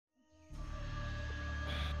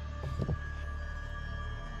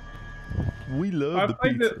We love the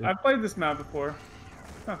pizza. I played this map before.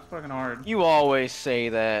 It's not fucking hard. You always say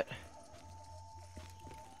that.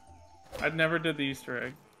 I never did the Easter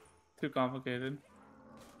egg. Too complicated.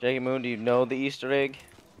 Jackie Moon, do you know the Easter egg?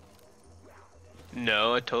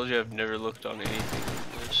 No, I told you I've never looked on anything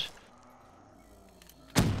like this.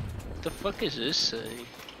 What the fuck is this thing?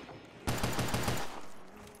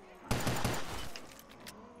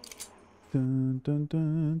 Dun, dun,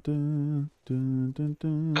 dun, dun, dun, dun,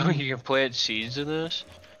 dun. Oh, you can plant seeds in this?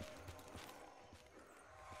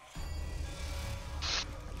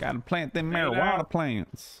 Gotta plant them Hang it marijuana out.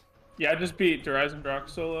 plants. Yeah, I just beat Horizon Rock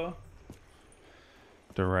solo.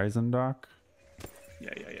 Horizon Doc?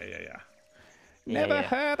 Yeah. Never Yeah.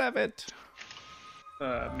 heard of it.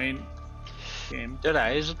 Main game. Did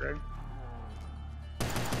I? Greg.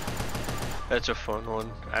 That's a fun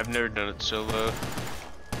one. I've never done it solo.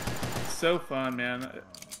 So fun, man.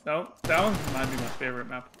 That one might be my favorite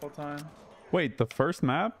map of all time. Wait, the first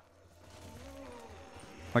map?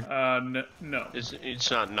 No.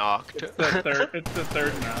 It's not knocked. It's the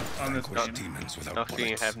third map on this game. Demons without Knocked can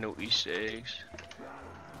bullets. have no Easter eggs.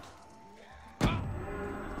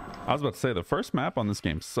 I was about to say, the first map on this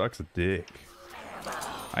game sucks a dick.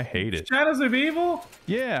 I hate it. Shadows of Evil?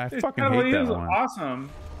 Yeah, I fucking Shadows of hate that Evil is one. awesome.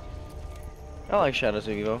 I like Shadows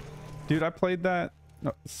of Evil. Dude, I played that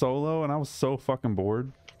solo and I was so fucking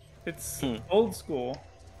bored. It's old school.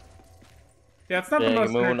 Yeah, it's not the Jackie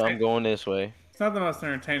most Moon, I'm entertaining. going this way. It's not the most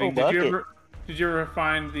entertaining. Oh, Did you ever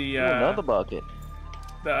find the Ooh, another bucket.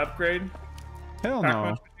 the upgrade? Hell Pack no.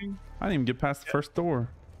 punch machine? I didn't even get past the first door.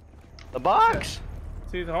 The box?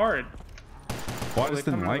 See, it's hard. Well, I they just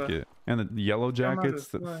didn't come out like of the- it. And the yellow out of jackets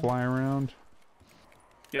the that play. fly around.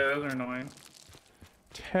 Yeah, those are annoying.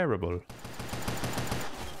 Terrible.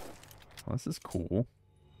 Well, this is cool.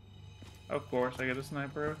 Of course, I get a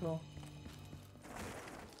sniper rifle.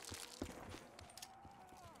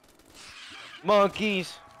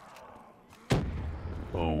 Monkeys.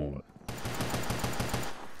 Boom.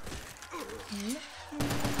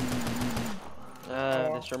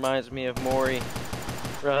 This reminds me of Maury.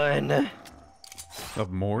 Run.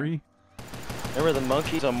 Of Maury? Remember the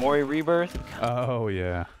monkeys on Maury Rebirth? Oh,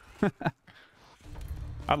 yeah.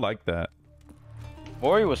 I like that.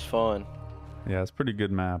 Maury was fun. Yeah, it's a pretty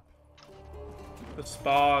good map. The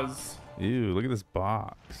spas. Ew, look at this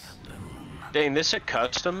box. Dang, this is a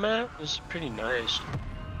custom map? This is pretty nice.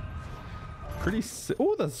 Pretty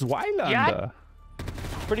oh, the Zweilander.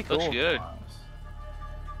 Pretty cool. Looks good.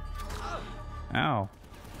 Ow.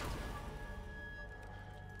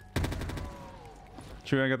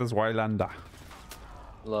 True, I got this Zweilander.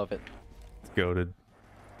 Love it. It's goated.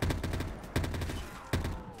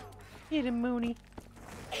 Hit him, Mooney.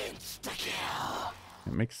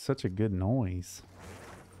 It makes such a good noise.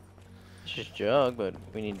 It's just jug, but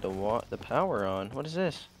we need the power on. What is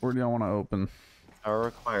this? Where do y'all want to open? Power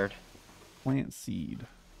required. Plant seed.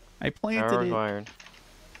 I planted Power it. required.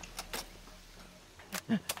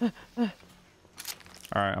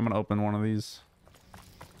 Alright, I'm gonna open one of these.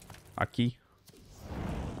 Aki.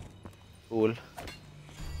 Cool.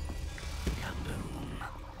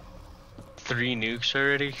 3 nukes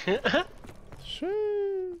already. Sheesh.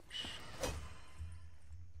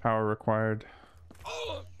 Power required.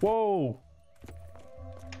 Whoa!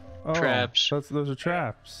 Oh, Traps. Those are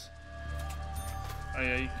traps. Oh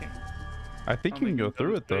yeah, you can. I think you can go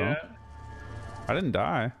through it though. I didn't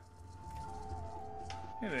die.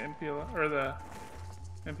 Yeah, the MP or the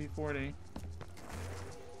MP40.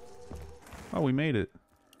 Oh, we made it.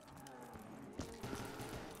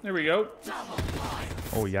 There we go.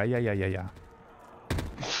 Oh yeah.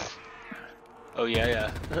 Oh yeah,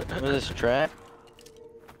 yeah. What is this trap?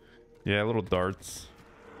 Yeah, little darts.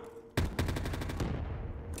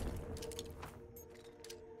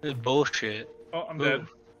 This is bullshit. Oh, I'm Ooh. dead.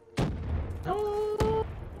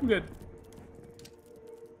 I'm good.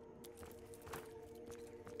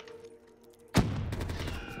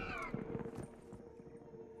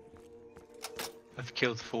 I've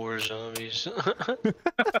killed 4 zombies.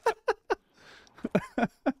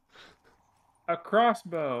 A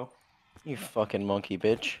crossbow. You fucking monkey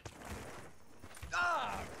bitch.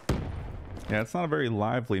 Yeah, it's not a very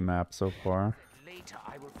lively map so far. Later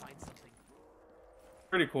I will find something.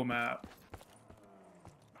 Pretty cool map.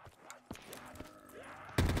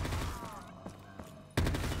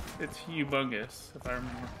 It's humongous, if I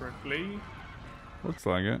remember correctly. Looks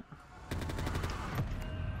like it.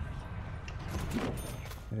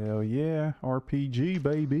 Hell yeah, RPG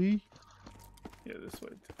baby. Yeah, this way.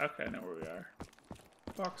 Okay, I know where we are.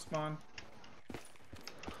 Box spawn.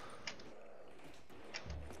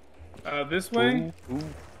 This way? Ooh.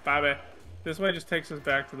 Bye. This way just takes us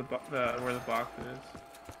back to the where the box is.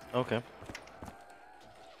 Okay.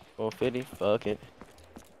 450. Fuck it.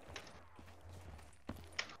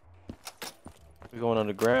 We're going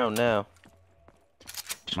underground now.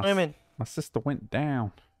 Swimming. My sister went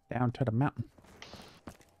down to the mountain.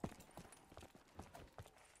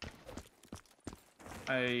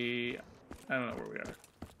 I don't know where we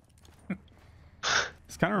are.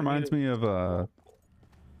 This kind of reminds me of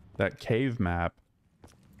that cave map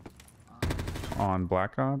on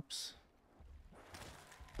Black Ops.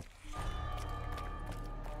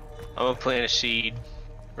 I'm gonna plant a seed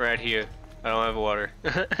right here. I don't have water.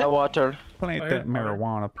 I water. Plant Oh, that here's water.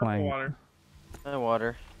 marijuana Purple plant. water. I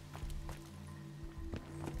water.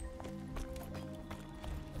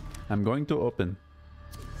 I'm going to open.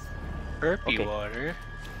 Burpee Okay. water.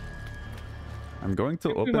 I'm going to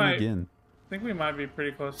think we open might- again. I think we might be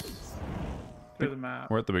pretty close to the map.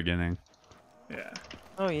 We're at the beginning. Yeah.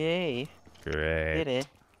 Oh yay! Great. Did it?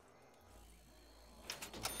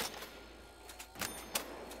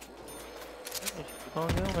 Keep on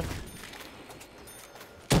going.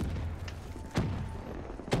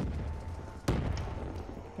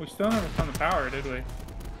 We still never found the power, did we?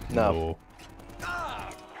 No.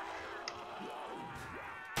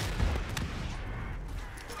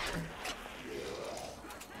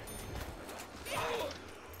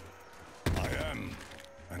 I am,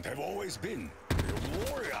 and have always been, a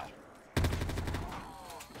warrior.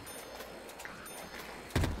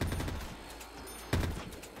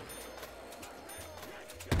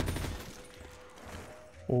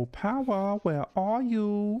 Oh, power, where are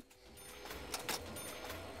you?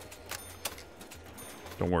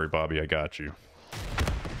 Don't worry, Bobby, I got you.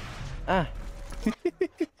 Ah.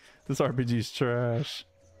 This RPG's trash.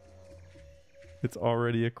 It's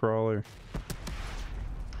already a crawler.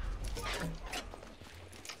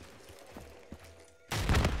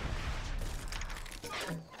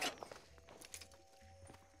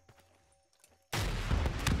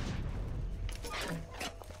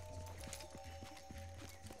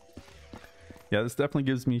 Yeah, this definitely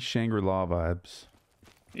gives me Shangri-La vibes.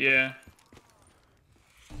 Yeah.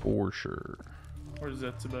 For sure. Where's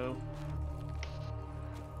Zetsubo?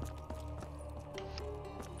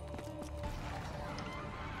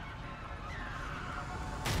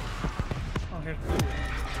 Oh, here's the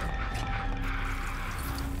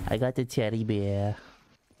I got the teddy bear.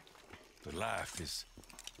 The laugh is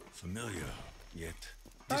familiar, yet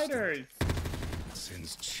distant. spiders. It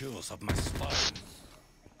sends chills up my spine.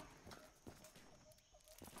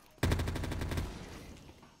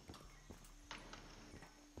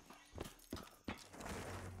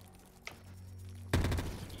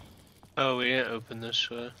 Oh, we didn't open this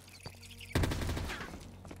way.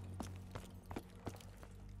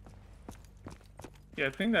 Yeah, I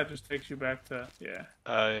think that just takes you back to yeah.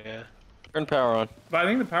 Oh yeah. Turn power on. But I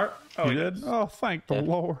think the power. Oh, You yes. did? Oh, thank the Yeah.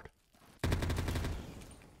 Lord.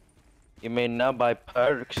 You may now buy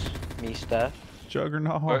perks, mister.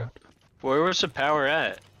 Juggernaut. Where was the power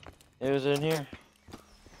at? It was in here.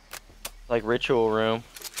 Like ritual room.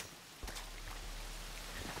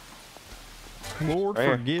 Lord, Right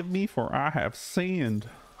here. forgive me, for I have sinned.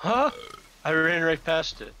 Huh? I ran right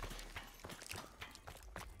past it.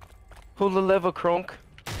 Pull the lever, Kronk.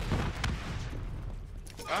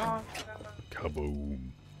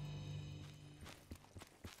 Kaboom.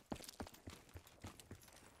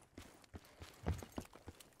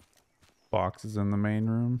 Boxes in the main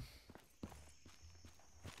room.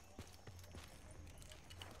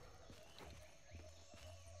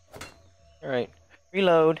 Alright.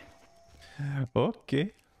 Reload.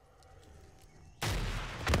 Okay.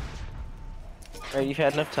 Alright, you've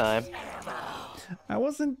had enough time. I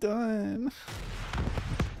wasn't done.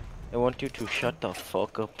 I want you to shut the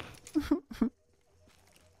fuck up.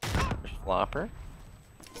 Flopper.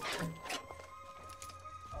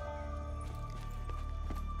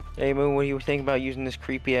 Hey Moon, what do you think about using this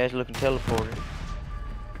creepy ass looking teleporter?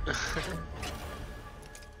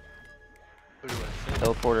 What do I think?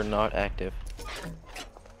 Teleporter not active.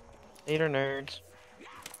 Later, nerds.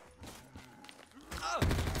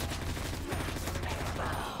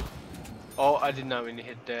 Oh, I did not mean to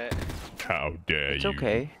hit that. How dare It's you?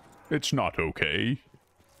 okay. It's not okay.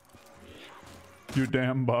 You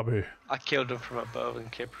damn Bobby. I killed him from above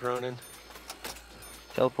and kept running.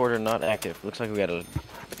 Teleporter not active. Looks like we gotta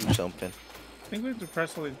do something. I think we have to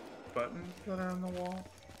press all these buttons that are on the wall.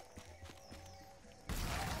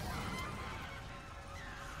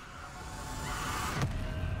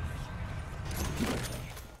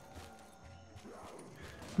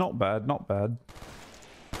 Not bad, not bad.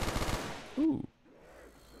 Ooh.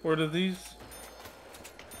 Or do these?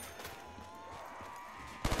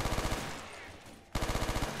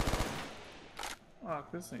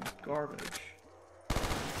 This thing's garbage.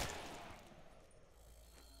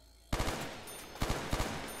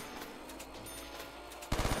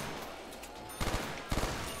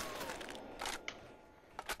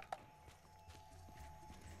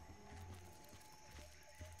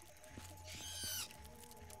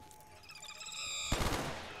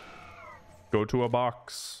 Go to a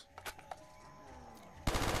box.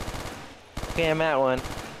 Okay, I'm at one.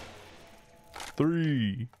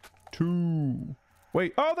 3, 2.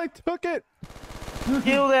 Wait. Oh, they took it.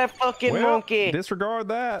 Kill that fucking Well, monkey. disregard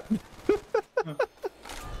that.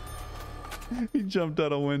 He jumped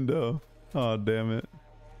out a window. Oh, damn it.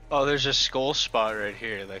 Oh, there's a skull spot right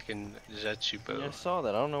here, like in Zetsubo. Yeah, I saw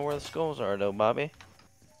that. I don't know where the skulls are though, Bobby.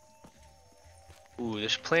 Ooh,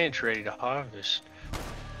 this plant's ready to harvest.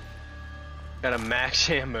 Got a max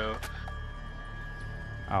ammo.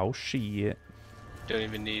 Oh, shit. Don't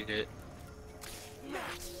even need it.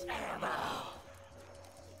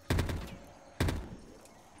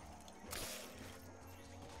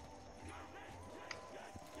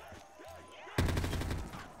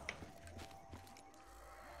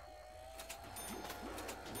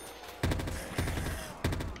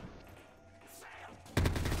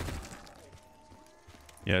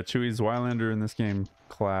 Yeah, Chewie's Wylander in this game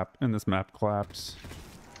in this map claps.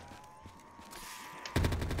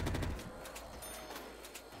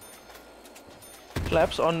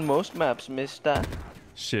 Claps on most maps, mister.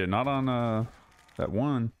 Shit, not on that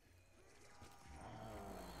one.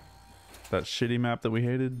 That shitty map that we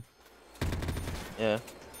hated. Yeah.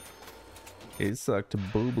 It sucked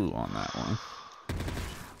boo boo on that one.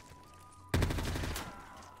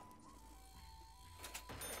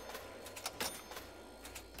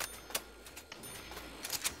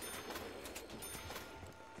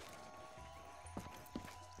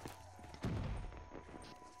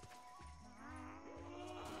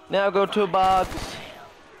 Now go to a box.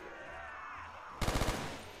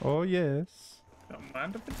 Oh, yes. Don't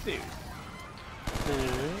mind if I do.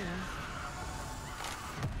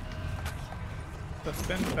 The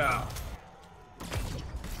spin valve.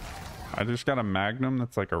 I just got a Magnum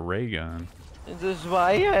that's like a ray gun. This is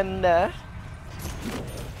why and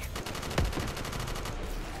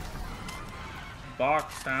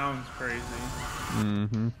Box sounds crazy.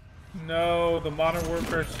 Mm-hmm. No, the Modern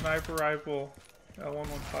Warfare sniper rifle.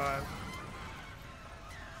 L115. I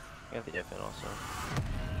got the FN also.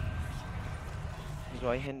 This is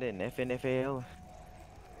why in FNFL.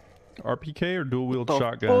 RPK or dual wield The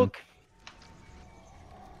shotgun? fuck?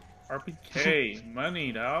 RPK.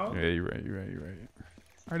 Money, dog. Yeah, you're right.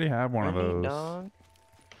 I already have one of Money, those. dog.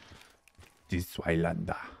 This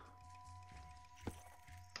Wylander.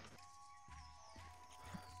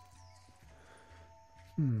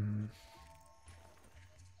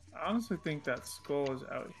 I honestly think that skull is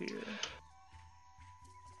out here.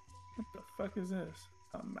 What the fuck is this?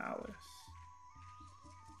 A malice.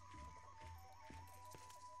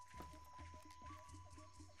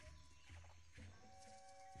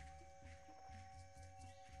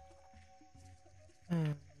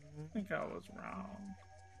 I think I was wrong.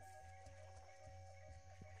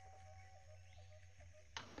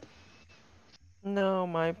 No,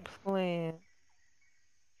 my plan.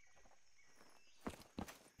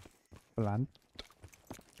 Plant.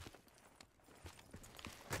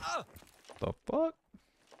 The fuck?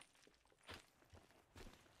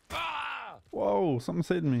 Whoa, something's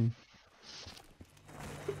hitting me.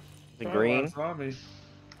 The Oh, green. that zombie.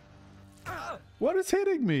 What is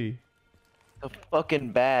hitting me? The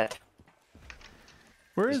fucking bat.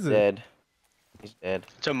 Where He's is it? dead. He's dead.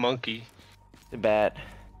 It's a monkey. The bat.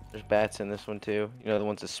 There's bats in this one too. You know the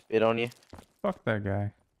ones that spit on you? Fuck that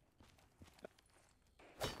guy.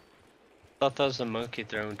 Thought that was the monkey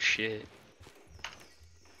throwing shit.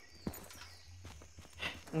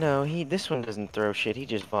 No, this one doesn't throw shit. He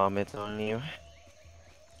just vomits on you.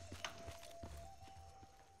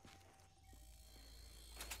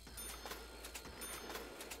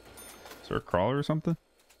 Is there a crawler or something?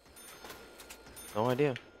 No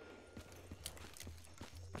idea.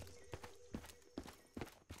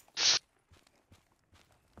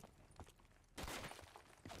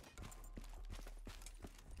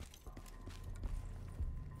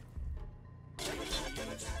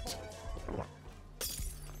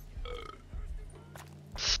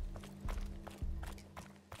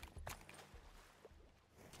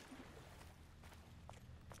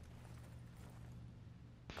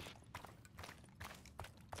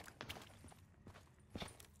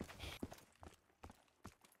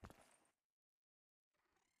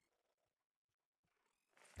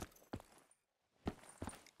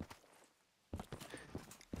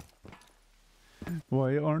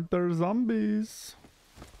 Why aren't there zombies?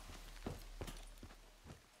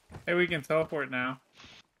 Hey, we can teleport now.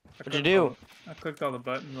 What'd you do? I clicked all the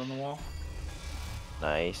buttons on the wall.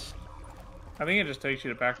 Nice. I think it just takes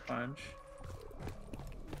you to back punch.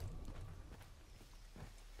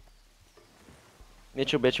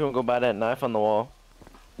 Mitchell, bitch, you wanna go buy that knife on the wall?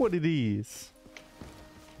 What it is?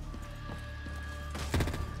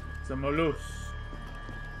 It's a molus.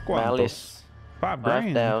 Malice. 5 grand.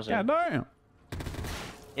 5,000. Yeah, damn.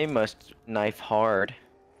 It must knife hard.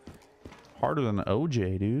 Harder than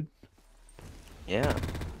OJ, dude. Yeah.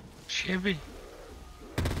 Chevy.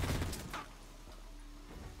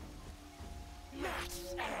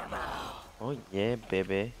 Oh yeah,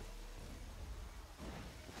 baby.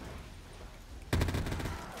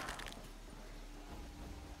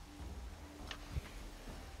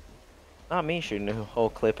 Not me shooting a whole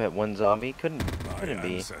clip at one zombie. Couldn't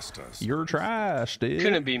be. Ancestors. You're trash, dude.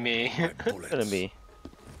 Couldn't be me. My bullets. Couldn't be.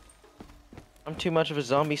 I'm too much of a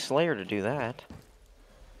zombie slayer to do that.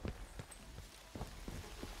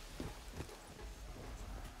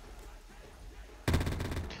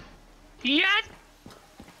 Yeah.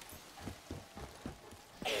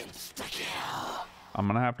 I'm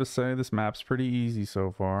gonna have to say this map's pretty easy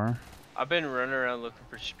so far. I've been running around looking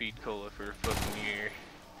for speed cola for a fucking year.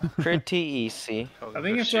 Pretty easy. I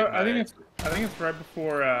think it's right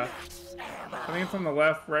before. I think it's on the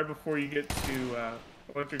left, right before you get to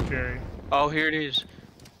Electric Cherry. Oh, here it is.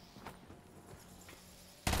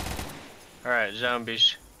 Alright,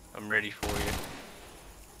 zombies. I'm ready for you.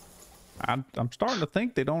 I'm starting to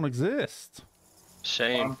think they don't exist.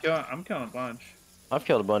 Same. I'm killing a bunch. I've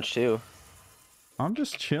killed a bunch too. I'm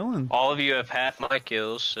just chilling. All of you have half my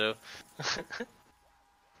kills, so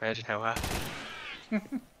imagine how I feel.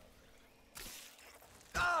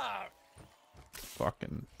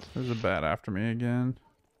 Fucking, there's a bat after me again.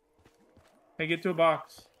 Hey, get to a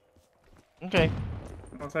box. Okay.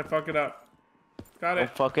 Unless I fuck it up. Got it.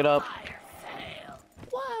 Don't fuck it up.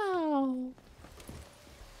 Wow.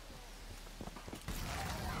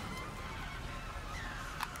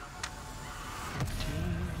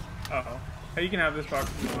 Uh-oh. Hey, you can have this box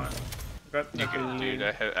if you want. You can, dude.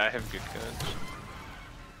 I have good guns.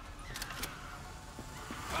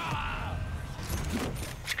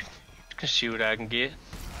 Let's see what I can get.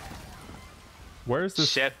 Where's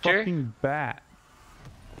this Scepter? fucking bat?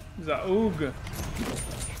 Zaoog.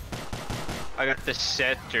 I got the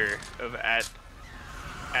scepter of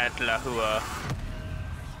Atlahua.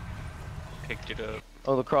 Picked it up.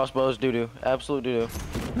 Oh, the crossbow's doo-doo. Absolute doo-doo.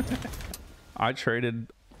 I traded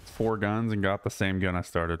 4 guns and got the same gun I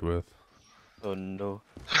started with. Oh no.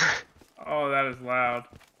 Oh, that is loud.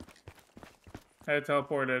 I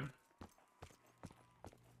teleported.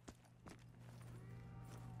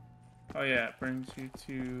 Oh yeah, it brings you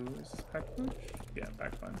to, is this back punch? Yeah,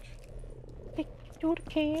 back punch. Take you to the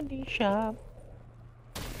candy shop.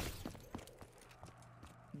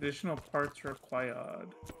 Additional parts required.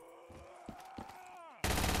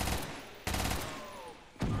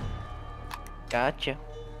 Gotcha. Is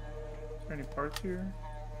there any parts here?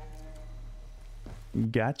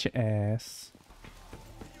 Gotcha, ass.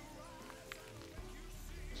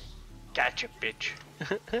 Gotcha, bitch.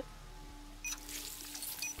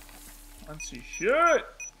 Let's see shit!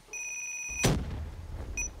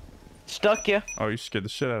 Stuck ya, Oh, you scared the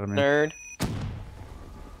shit out of me. nerd.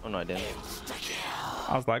 Oh no, I didn't.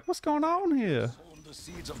 I was like, what's going on here? Sown the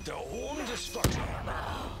seeds of their own destruction.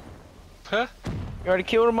 Huh? You already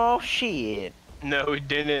killed them all? Shit. No, we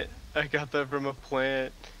didn't. I got that from a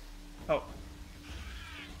plant. Oh.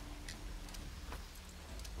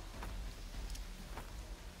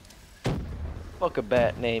 Fuck a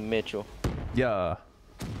bat named Mitchell. Yeah.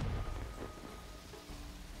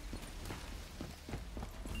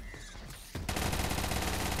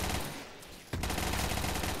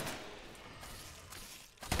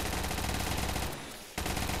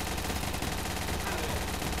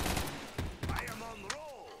 I am on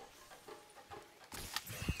roll.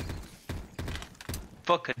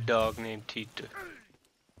 Fuck a dog named Tita.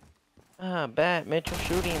 Ah, bat, Mitchell,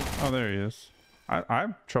 shoot him. Oh, there he is. I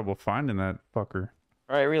have trouble finding that fucker.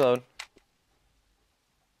 Alright, reload.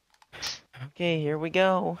 Okay, here we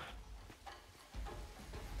go.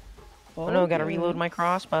 Oh no, gotta reload my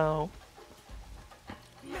crossbow.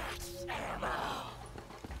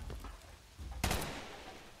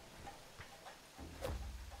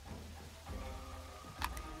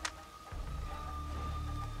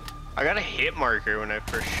 I got a hit marker when I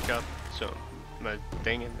first got my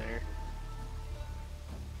thing in there.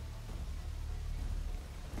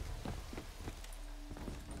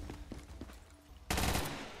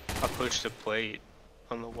 I pushed a plate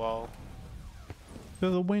on the wall. To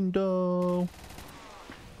the window.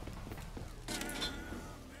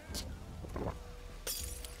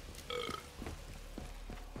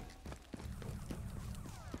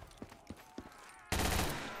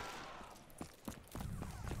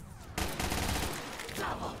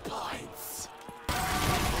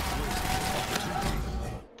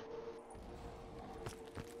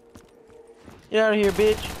 Get out of here,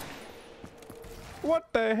 bitch. What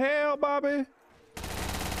the hell, Bobby?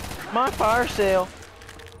 My fire sale.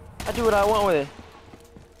 I do what I want with it.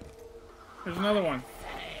 There's another one.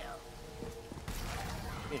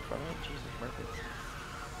 In front of me? Jesus, Murphy.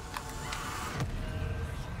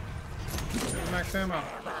 There's max ammo.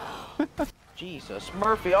 Jesus,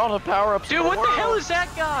 Murphy, all the power-ups. Dude, what the hell is that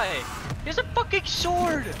guy? He has a fucking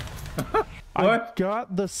sword. I What?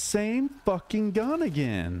 got the same fucking gun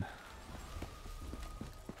again.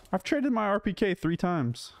 I've traded my RPK 3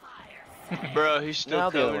 times. Bro, he's still Now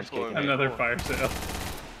the other coming one's for kicking me. Another fire sale.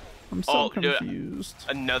 I'm so Oh, dude. confused.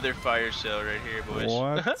 Another fire sale right here, boys.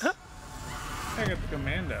 What? I got the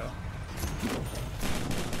commando.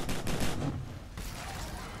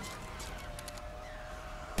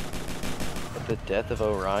 The death of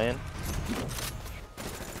Orion.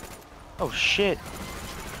 Oh shit.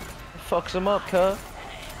 Fucks him up, cuh.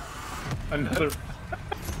 Another.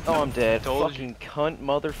 Oh, I'm dead. Told Fucking cunt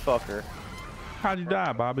motherfucker. How'd you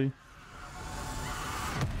die, Bobby?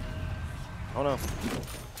 Oh no.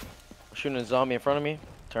 Shooting a zombie in front of me.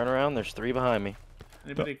 Turn around, there's 3 behind me.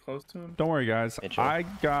 Anybody close to him? Don't worry, guys. Mitchell. I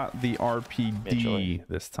got the RPD Mitchell.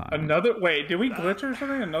 this time. Another. Wait, did we glitch or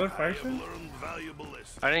something? Another fire sale?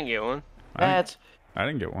 I didn't get one. That's I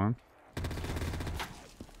didn't get one.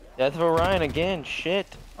 death of Orion again.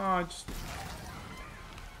 Shit. Oh, I just.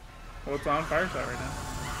 Well, it's on fire sale right now.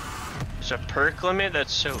 There's a perk limit?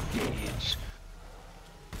 That's so AIDS.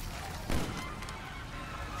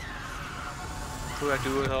 What do I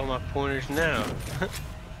do with all my pointers now?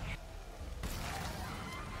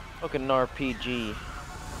 Fucking RPG.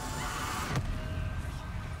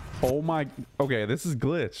 Oh my. Okay, this is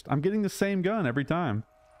glitched. I'm getting the same gun every time.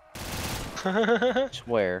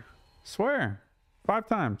 Swear. Swear. 5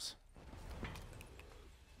 times.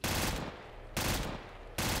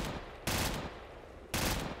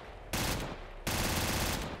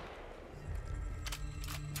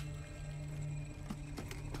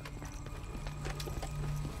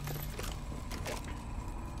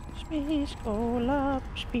 Speech cola,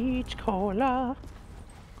 speech cola,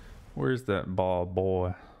 Where's that ball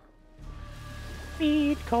boy?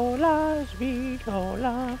 speech cola, speech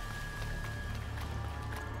cola.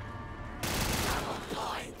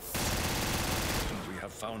 We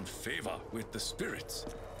have found favor with the spirits.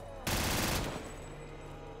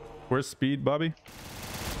 Where's speed, Bobby?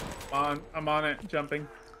 I'm on it, jumping.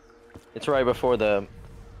 It's right before the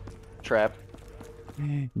trap.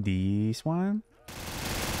 This one?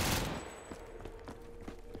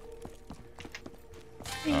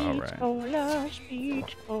 All right. Cola,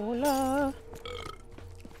 speech cola.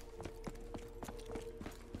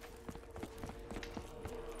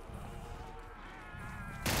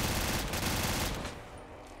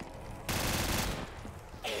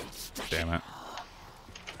 Damn it.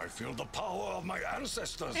 I feel the power of my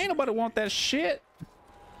ancestors. Ain't nobody want that shit.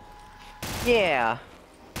 Yeah.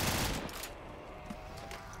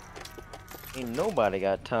 Ain't nobody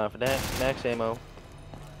got time for that. Max ammo.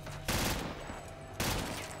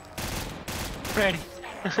 Ready.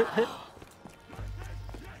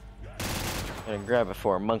 Gonna grab it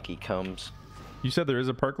before a monkey comes. You said there is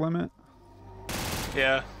a perk limit?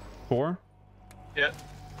 Yeah. 4? Yep.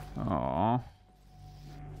 Aw.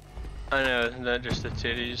 I know, not just the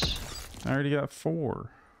titties. I already got 4.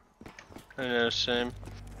 I know, same.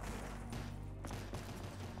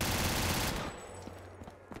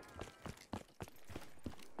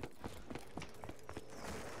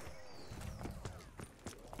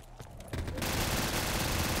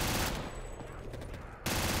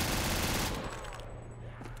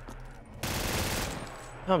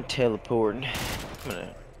 I'm teleporting. I'm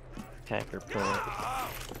gonna attack her point.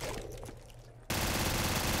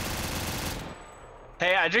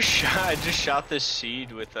 Hey, I just shot this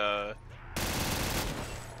seed with the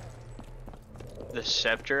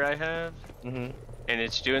scepter I have, Mm-hmm. and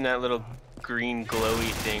it's doing that little green glowy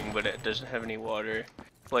thing, but it doesn't have any water,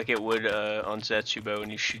 like it would on Zetsubo when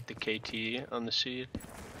you shoot the KT on the seed.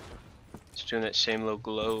 It's doing that same little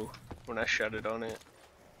glow when I shot it on it.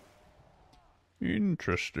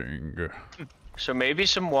 Interesting. So maybe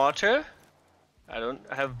some water? I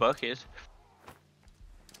have buckets.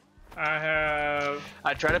 I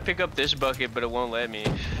I try to pick up this bucket, but it won't let me.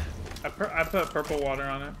 I put purple water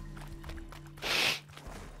on it.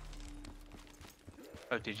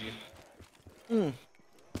 Oh, did you? Mm.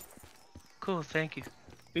 Cool, thank you.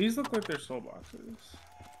 These look like they're soul boxes.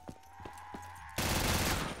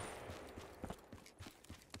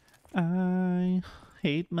 I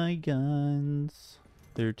hate my guns.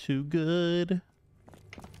 They're too good.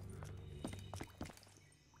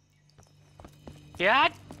 Yeah.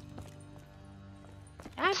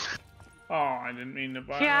 Oh, I didn't mean to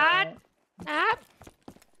buy Shut that. up.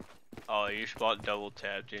 Oh, you spot double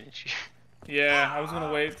tap, didn't you? Yeah, I was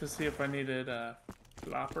gonna wait to see if I needed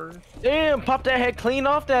floppers. Damn, pop that head clean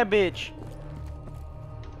off that bitch.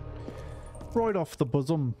 Right off the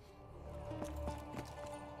bosom.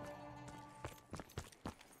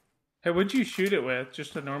 Hey, what'd you shoot it with?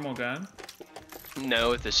 Just a normal gun?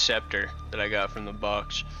 No, with the scepter that I got from the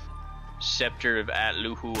box. Scepter of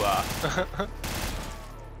Atluhua.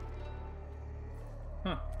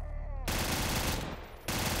 Huh.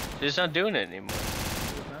 It's not doing it anymore.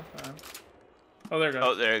 Not bad. Oh, there it goes.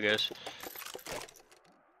 Oh, there it goes.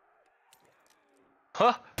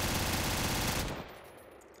 Huh?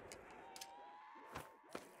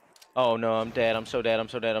 Oh no, I'm dead. I'm so dead. I'm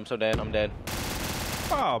so dead. I'm so dead. I'm dead.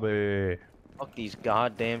 Bobby. Fuck these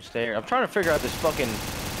goddamn stairs. I'm trying to figure out this fucking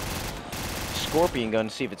scorpion gun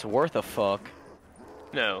to see if it's worth a fuck.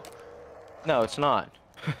 No. No, it's not.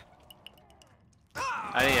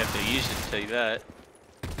 I didn't have to use it to tell you that.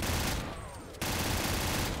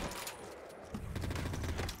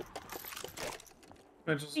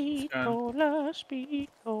 Mitchell's Speed gun. cola, speed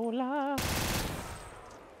cola.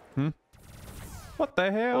 What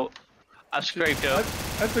the hell? Oh, I scraped up.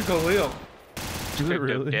 That's a Galil. Is it Scraped up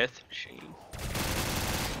really? death machine.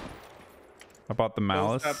 About the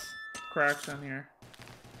malice? Got cracks on here.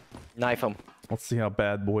 Knife him. Let's see how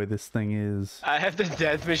bad boy this thing is. I have the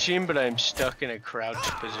death machine, but I'm stuck in a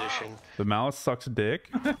crouched position. The malice sucks dick.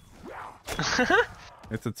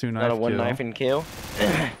 It's a 2-knife Not a one kill. knife and kill.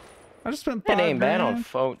 I just spent That ain't bad on $5,000.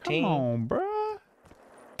 14. Come on, bruh.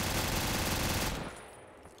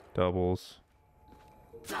 Doubles.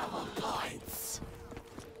 Double points.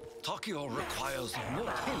 Tokyo requires no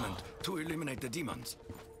payment to eliminate the demons.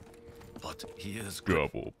 But he is good.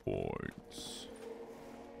 Double points.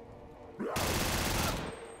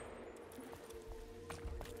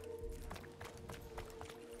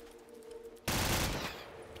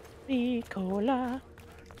 Speed cola.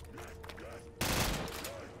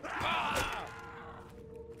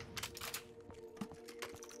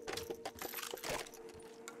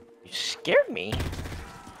 You scared me.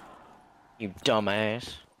 You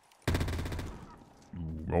dumbass.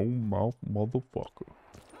 Oh, mouth motherfucker.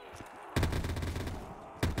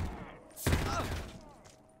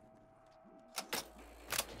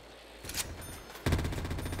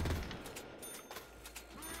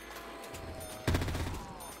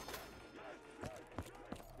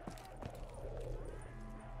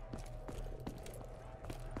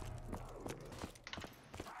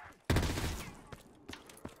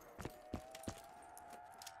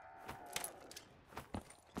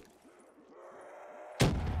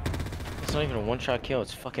 It's not even a one-shot kill.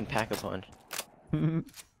 It's fucking pack-a-punch. Fucking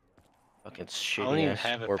shitty I don't even ass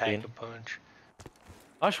have a scorpion. pack a punch.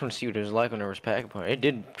 I just want to see what it was like when there was pack-a-punch. It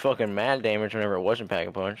did fucking mad damage whenever it wasn't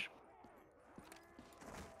pack-a-punch.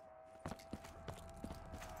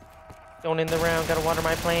 Don't end the round. Gotta water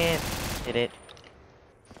my plant. Did it.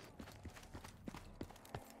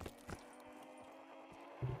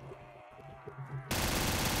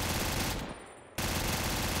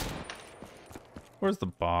 Where's the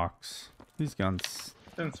box? These guns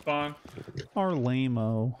Didn't spawn. are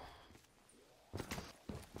lame-o. What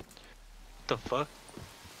the fuck?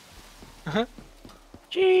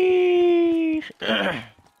 Jeez.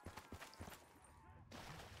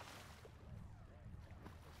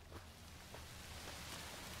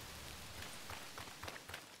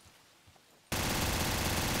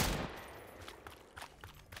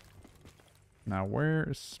 Now where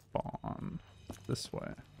is spawn? This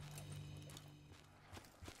way.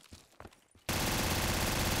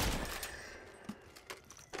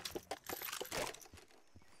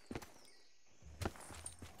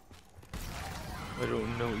 I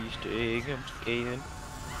don't know Easter egg. I'm scared.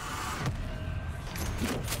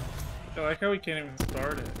 I like how we can't even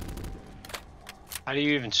start it. How do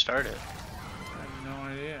you even start it? I have no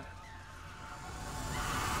idea.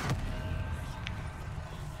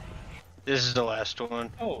 This is the last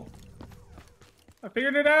one. Oh. I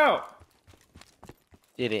figured it out!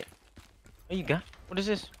 Did it. Oh, you got. What is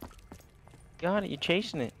this? Got it. You're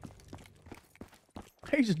chasing it.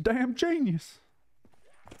 He's a damn genius.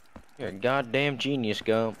 You're a goddamn genius,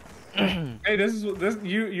 Gump. Hey, this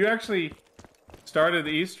you actually started the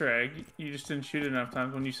Easter egg. You just didn't shoot it enough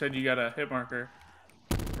times when you said you got a hit marker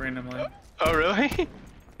randomly. Oh, really?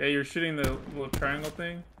 Yeah, you're shooting the little triangle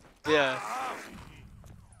thing, Yeah.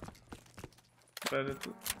 but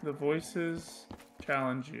the voices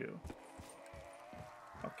challenge you.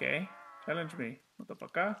 Okay, challenge me,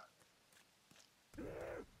 motherfucker.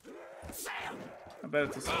 I bet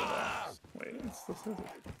it's a silver. Wait, it's the scissors.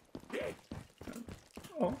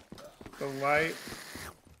 Oh. The light.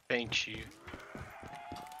 Thanks you.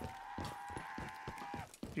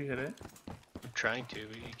 Did you hit it? I'm trying to,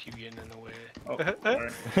 but you keep getting in the way. Oh,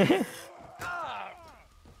 sorry.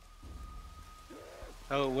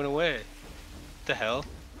 Oh, it went away. What the hell?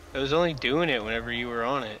 I was only doing it whenever you were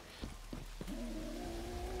on it.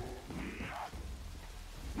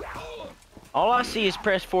 All I see is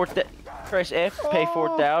press F to pay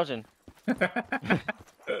 4,000.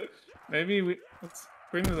 Maybe let's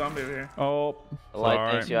bring the zombie over here. Oh, The light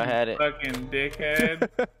sorry. thinks you I had it. Fucking dickhead.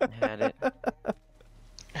 I had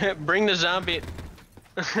it. Bring the zombie.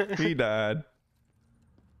 He died.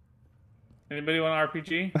 Anybody want an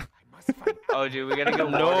RPG? Oh, dude, we gotta go.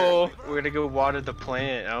 No, we're gonna go water the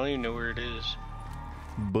plant. I don't even know where it is.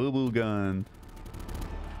 Boo boo gun.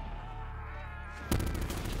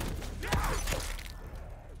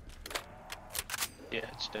 Yeah,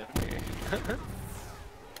 it's down here.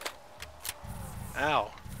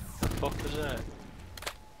 Ow. The fuck was that?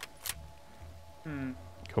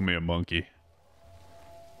 Come here, monkey.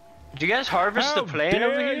 Did you guys harvest How the plant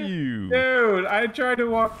over dare here? you? Dude, I tried to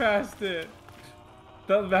walk past it.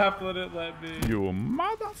 The map wouldn't let me. You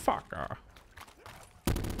motherfucker.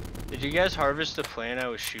 Did you guys harvest the plant I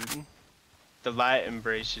was shooting? The light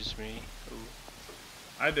embraces me. Ooh.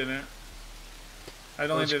 I didn't. I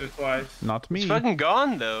only did it twice. Not me. It's fucking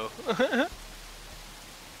gone though.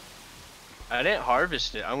 I didn't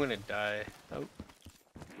harvest it. I'm gonna die. Oh,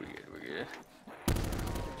 we're good. We're good.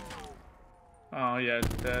 Oh yeah, it's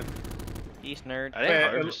dead. Peace, nerd. I didn't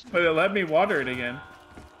harvest. But it let me water it again.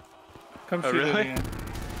 Come Oh, shoot really? it again.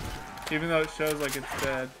 Even though it shows like it's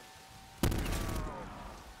dead.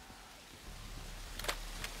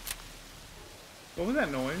 What was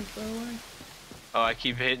that noise, by the way? Oh, I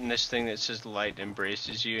keep hitting this thing that says light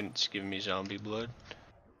embraces you, and it's giving me zombie blood.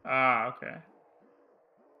 Ah, okay.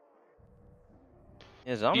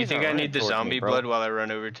 Yeah, Do you think I need the zombie bro. blood while I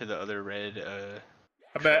run over to the other red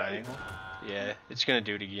I bet. triangle? Yeah, it's gonna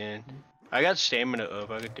do it again. I got stamina up,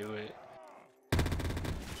 I could do it.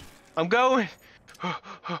 I'm going!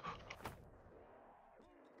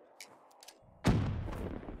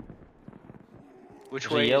 Which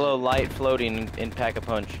There's way a is yellow it? light floating in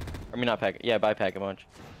Pack-a-Punch. I mean, not Pack. Yeah, by Pack-a-Punch.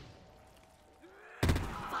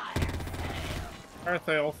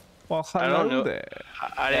 Arthail. Well, I don't hello know. there.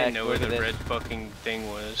 I didn't Jack, know where look the at red this. fucking thing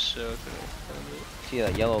was, so I couldn't find it. See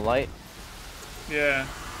that yellow light? Yeah.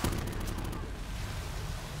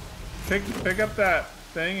 Pick up that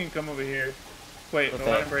thing and come over here. Wait, What's the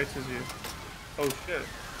light that? embraces you. Oh shit.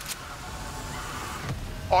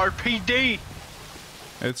 RPD!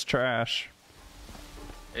 It's trash.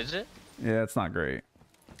 Is it? Yeah, it's not great.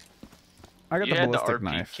 I got You the had the ballistic RPK.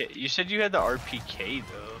 knife. You said you had the RPK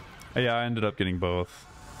though. Yeah, I ended up getting both.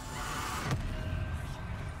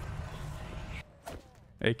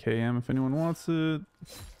 AKM if anyone wants it.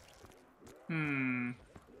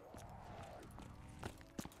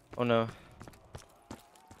 Oh no.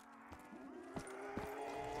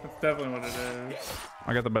 That's definitely what it is.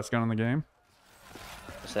 I got the best gun in the game.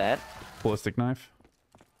 What's that? Ballistic knife.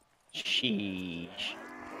 Sheesh.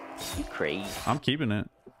 You crazy. I'm keeping it.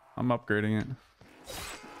 I'm upgrading it.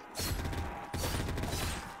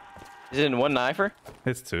 Is it in one knifer?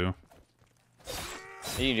 It's 2. You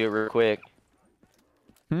can do it real quick.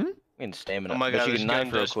 Hmm? You can stamina. Oh my Bet god, you this can gun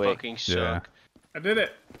knife real does quick. fucking suck. Yeah. I did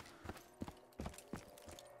it.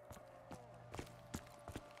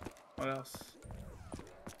 What else?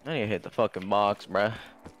 I need to hit the fucking box, bruh.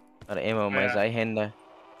 Out of ammo in my Yeah. Zyhenda.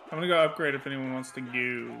 I'm gonna go upgrade if anyone wants to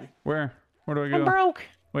go. Where? Where do I I'm go? broke.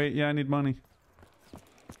 Wait, yeah, I need money.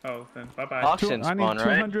 Oh, then bye bye. Oxen I spawn, need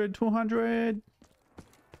right? 200, 200.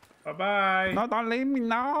 Bye bye. No, don't leave me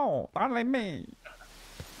now. Don't leave me.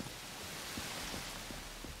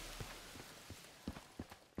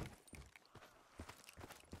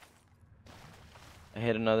 I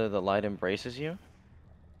hit another. The light embraces you.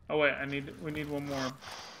 Oh wait, we need one more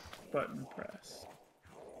button press.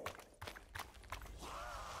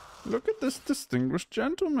 Look at this distinguished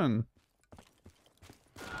gentleman.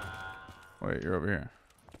 Wait, you're over here.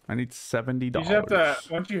 I need $70. You just have to,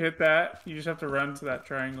 once you hit that, you just have to run to that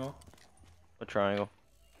triangle. What triangle?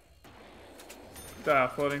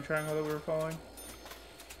 The floating triangle that we were following.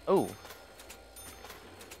 Oh.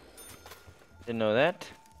 Didn't know that.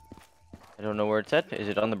 I don't know where it's at. Is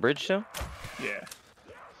it on the bridge still? Yeah.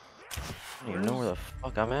 I don't even know where the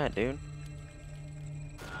fuck I'm at, dude.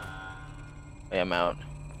 Hey, I'm out.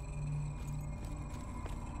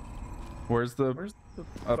 Where's the Where's the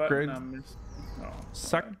upgrade? button I'm missing? Oh,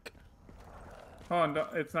 suck? hold on,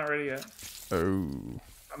 it's not ready yet. Oh.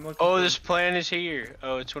 I'm looking. Oh, for, this plan is here.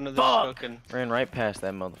 Oh, it's one of those Fuck! fucking. Ran right past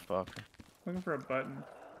that motherfucker. looking for a button.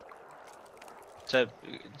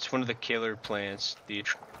 It's one of the killer plants. The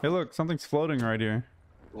Hey, look, something's floating right here.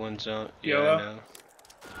 ones on. Yellow? Yeah, I know.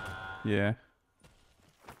 Yeah.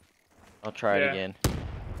 I'll try it Yeah. again.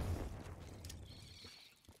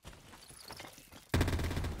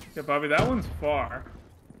 Yeah, Bobby, that one's far.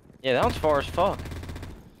 Yeah, that one's far as fuck.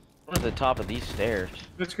 One at the top of these stairs.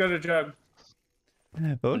 Let's go to Jug.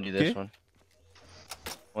 I'm gonna do this one.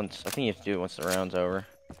 Once I think you have to do it once the round's over.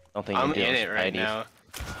 I don't think you I'm can do in with it right IDs. now.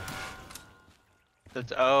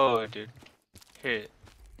 That's oh, dude. Hit.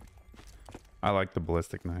 I like the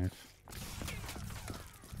ballistic knife.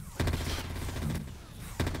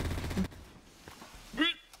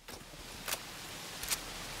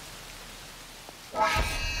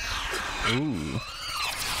 Ooh.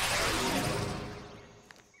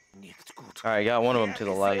 Alright, got one of them to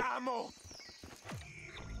the light. I'm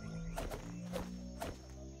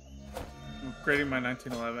upgrading my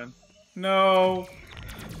 1911. No,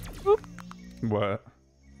 What?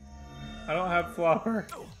 I don't have flopper.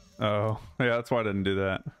 Oh, yeah, that's why I didn't do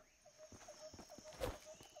that.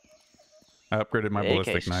 I upgraded my The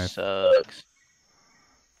ballistic AK knife. sucks.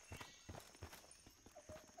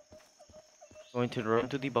 Going to the road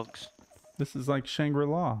to the box. This is like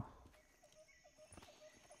Shangri-La.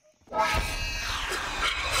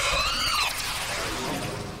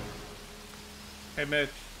 Hey, Mitch,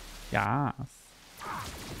 Yes.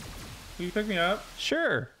 will you pick me up?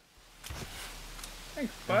 Sure.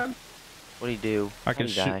 Thanks, bud. What do you do? I can How'd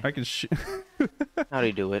he shoot. die? I can shoot. How'd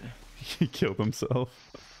he do it? He killed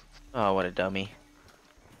himself. Oh, what a dummy.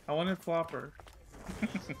 I wanted flopper.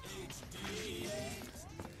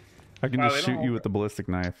 I can Wow, just they don't shoot you all- with the ballistic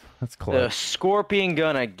knife. That's The clutch. scorpion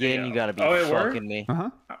gun again, Yeah. you gotta be Oh, it worked? fucking me. Uh-huh.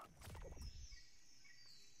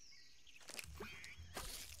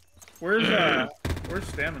 Where's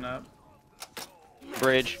stamina?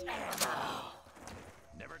 Bridge.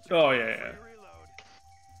 Oh yeah.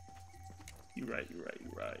 You right.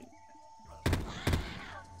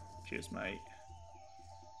 Cheers, mate.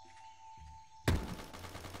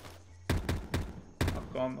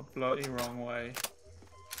 I've gone the bloody wrong way.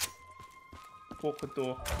 Walk the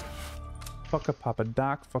door. Fuck a papa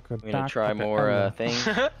doc. Fuck a doc. I'm gonna try fuck a more Ella. things.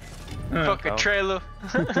 Fuck a Oh. trailer.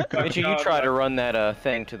 Mitchell, you try to run that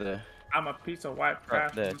thing to the I'm a piece of white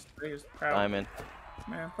trash. the and stays proud. diamond.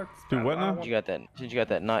 Man, fuck this Dude, guy. what I now? don't Did want- you got that? Did you got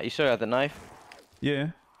that knife? You still got the knife? Yeah.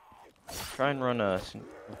 Try and run a. It'll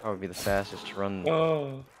probably be the fastest to run the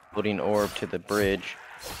Oh, floating orb to the bridge.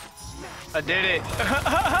 I did it.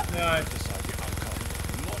 nice.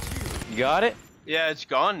 You got it? Yeah, it's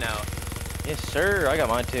gone now. Yes, sir. I got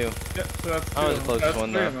mine too. Yeah, so that's I was two. the closest That's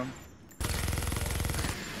one, three of though. them.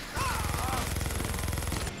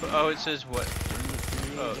 Oh, it says what?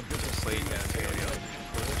 Oh, it's laid down here.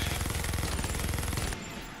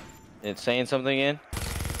 It's saying something again?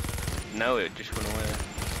 No, it just went away.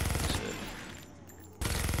 That's it.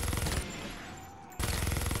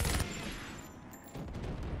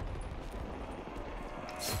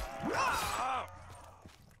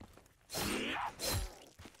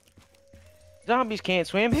 Zombies can't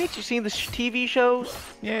swim. Haven't you seen the TV shows?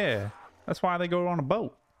 Yeah. That's why they go on a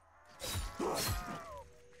boat.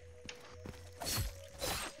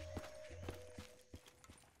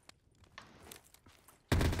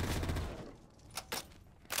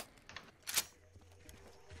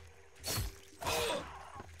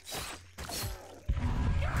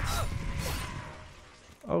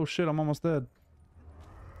 Oh shit, I'm almost dead.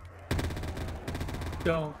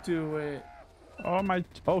 Don't do it. Oh my,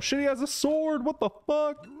 oh shit, he has a sword. What the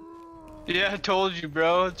fuck? Yeah, I told you,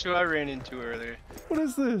 bro. That's who I ran into earlier. What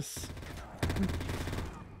is this?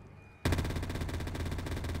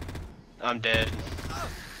 I'm dead.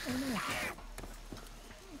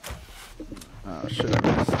 Oh shit,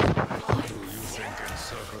 I missed. Do you think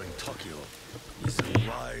encircling Tokyo is a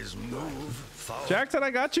wise move, foul? Jackson,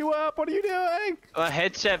 I got you up. What are you doing? My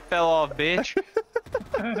headset fell off, bitch.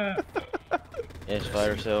 Yes,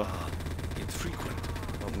 fighter cell. Infrequent.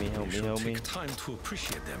 Help me, help me, Should help me. take time to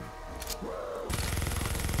appreciate them.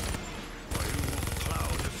 While you plow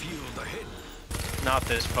the field ahead. Not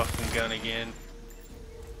this fucking gun again.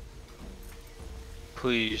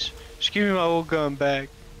 Please. Just give me my old gun back.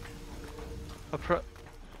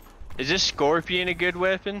 Is this Scorpion a good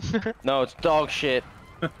weapon? No, it's dog shit.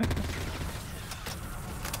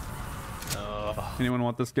 Oh, Anyone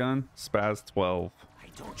want this gun? Spaz 12.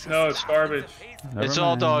 No, it's garbage. Never it's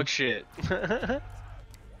all mind. dog shit.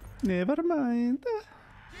 Never mind.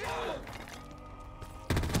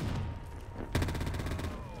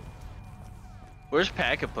 Where's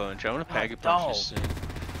Pack-a-Punch? I want to Pack-a-Punch dog. this thing.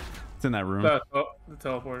 It's in that room. The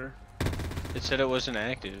teleporter. It said it wasn't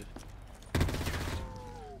active.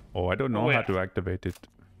 Oh, I don't know wait. how to activate it.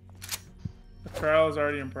 The trial is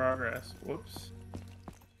already in progress. Whoops.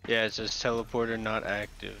 Yeah, it says teleporter not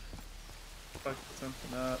active. Fucked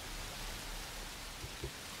something up.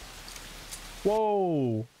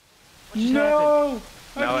 Whoa! No!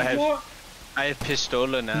 Now I just have- wa- I have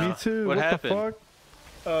pistola now. Me too. What happened? the fuck?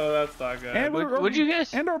 Oh, that's not good. And What'd you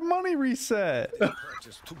guys? And our money reset.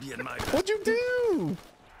 Just to be in my What'd you do?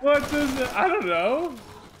 What does it? I don't know.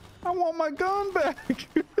 I want my gun back.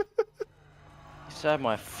 These have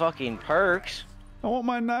my fucking perks. I want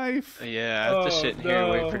my knife Yeah, I have to Oh, sit here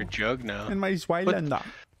and wait no. for Jug now. and my Zweilander.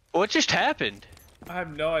 What just happened? I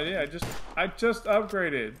have no idea. I just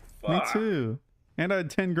upgraded. Me Fuck. too. And I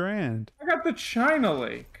had 10 grand. I got the China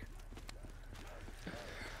Lake.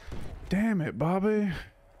 Damn it, Bobby.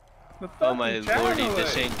 The Oh my fucking China lordy,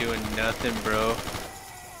 this Lake. ain't doing nothing, bro.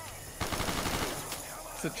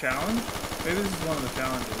 It's a challenge? Maybe this is one of the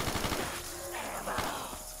challenges.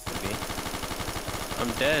 Could be.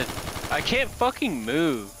 I'm dead. I can't fucking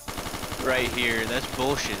move right here. That's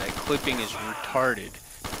bullshit. That clipping is retarded.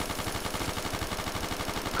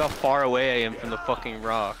 Look how far away I am from the fucking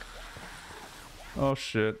rock. Oh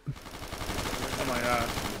shit. Oh my gosh.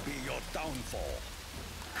 be your downfall.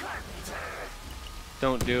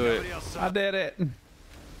 Don't do it. I did it.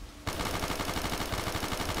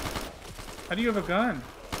 How do you have a gun?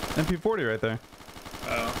 MP40 right there.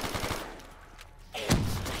 Oh.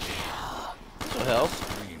 This will help.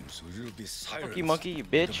 Dreams will be silenced. Monkey, monkey, you at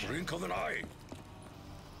the bitch. brink of an eye.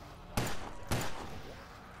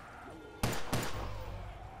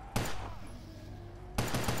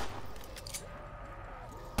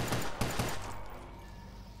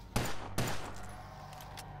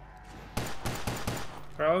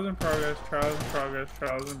 Trials in progress, trials in progress,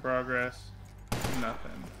 trials in progress.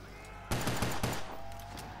 Nothing.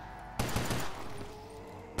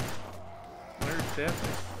 There's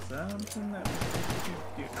definitely something that we can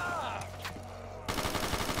do.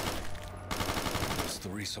 Must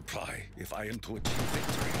resupply if I am to achieve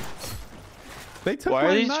victory. They took Why my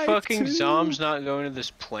are these knife fucking too. zombs not going to this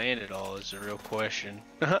plant at all is the real question.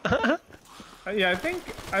 Yeah, I think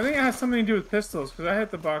it has something to do with pistols because I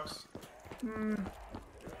hit the box.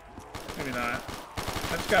 Maybe not.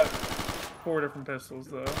 I just got 4 different pistols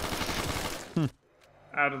though.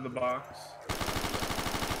 Out of the box.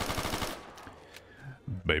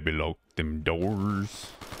 Baby, lock them doors.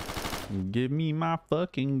 Give me my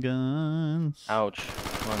fucking guns. Ouch.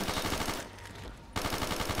 Once.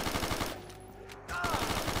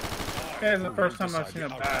 Yeah, it's the first time I've seen a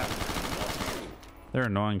bat. They're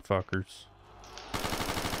annoying fuckers.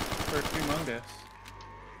 They're humongous.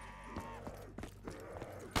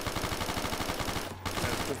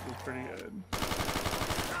 Yeah, this is pretty good.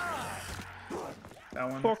 That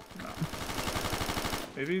one? Fuck. No.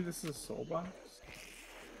 Maybe this is a soul box?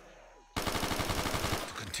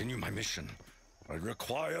 To continue my mission, I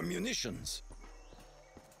require munitions.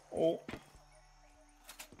 Oh.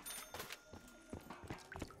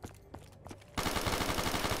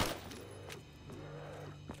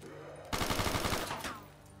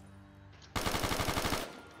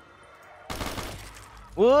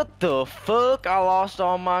 What the fuck? I lost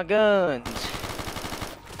all my guns.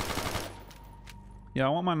 Yeah, I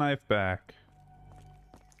want my knife back.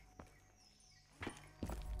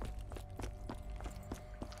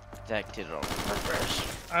 Zach did it on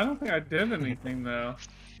purpose. I don't think I did anything though.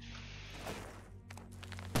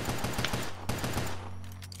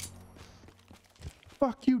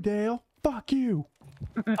 Fuck you, Dale. Fuck you.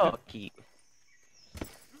 Fuck you.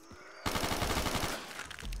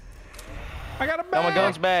 I got a bag. Got my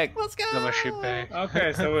guns back. Let's go. Got my shit back.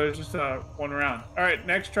 Okay, so it was just one round. All right,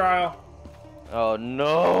 next trial. Oh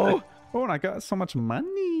no. Oh, and I got so much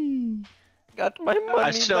money. Got my money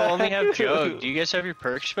I still back. only have Jug. Do you guys have your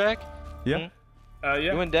perks back? Yeah. Yeah.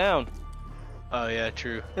 You went down. Oh yeah,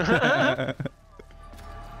 true.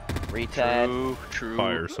 Retard. True.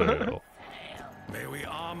 Fire sale. May we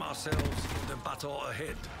arm ourselves for the battle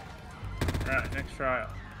ahead. All right, next trial.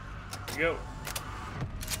 Here we go.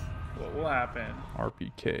 What will happen?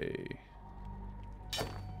 RPK.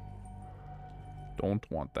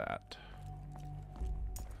 Don't want that.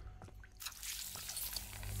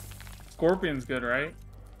 Scorpion's good, right?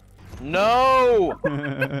 No.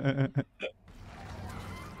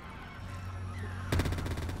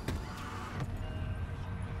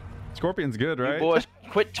 Scorpion's good, right? You boys,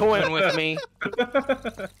 quit toying with me.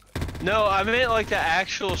 No, I meant like the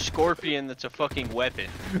actual scorpion that's a fucking weapon.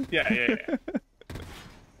 Yeah.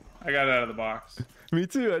 I got it out of the box. Me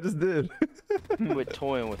too, I just did. Quit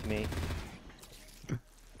toying with me.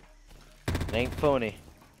 It ain't funny.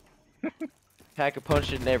 Pack a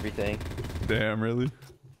punch it and everything. Damn, really?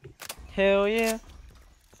 Hell yeah.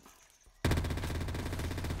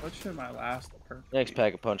 What should my last perk Next be?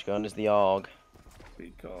 pack of punch gun is the AUG.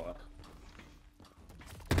 Sweet God.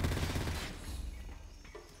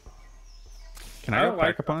 Can I I don't go like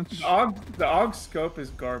pack a punch? The AUG scope is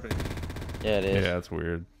garbage. Yeah, it is. Yeah, that's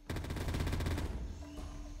weird.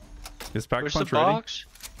 Is pack a Where's the punch ready? box?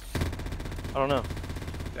 I don't know.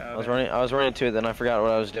 Yeah, I was running to it, then I forgot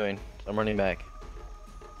what I was doing. So I'm running back.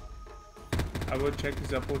 I would check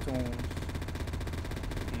these up with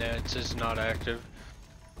on. No, it says not active.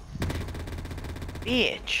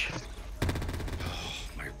 Bitch.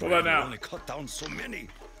 My about brain now? only cut down so many.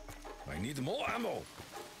 I need more ammo.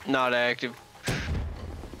 Not active.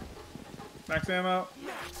 Max ammo.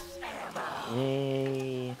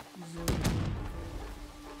 Yay.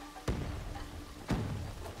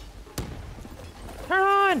 Turn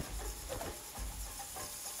on!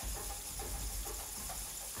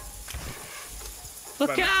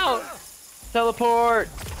 Look out! Teleport!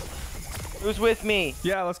 Who's with me?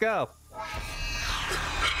 Yeah, let's go.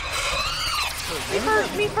 Me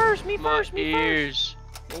first, me first, me My first, me first! ears.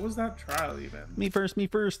 What was that trial even? Me first, me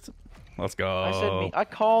first. Let's go. I said me. I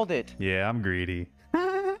called it. Yeah, I'm greedy.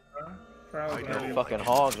 Trial is You already- fucking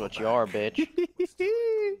hogs, what you are, bitch.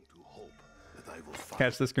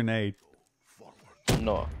 Catch this grenade.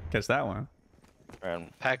 No. Catch that one.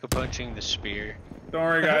 Pack a punching the spear. Don't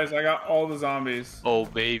worry, guys. I got all the zombies. Oh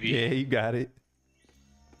baby. Yeah, you got it.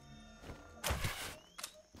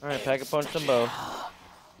 Alright, pack a punch them both.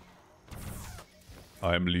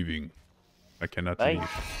 I'm leaving. I cannot Bye. leave.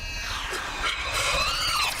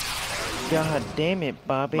 God damn it,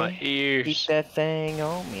 Bobby. My ears. Keep that thing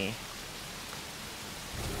on me.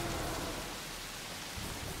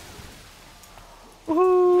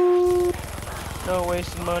 Woohoo! No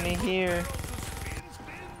wasting money here.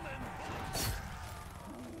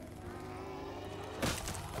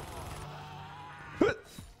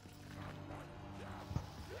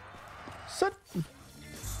 Sit.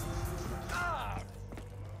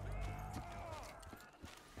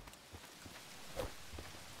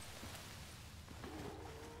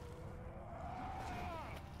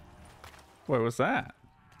 Wait, what's that?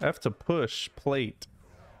 F to push plate.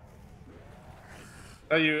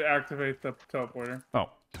 Oh, you activate the teleporter. Oh.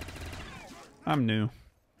 I'm new.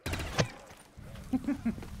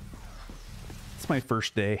 It's my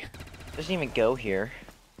first day. Doesn't even go here.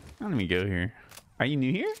 I don't even go here. Are you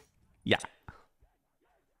new here? Yeah.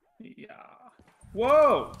 Yeah.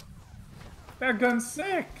 Whoa! That gun's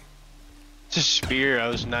sick. It's a spear. I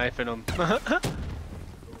was knifing him.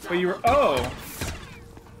 But you were. Oh,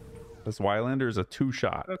 This Wylander is a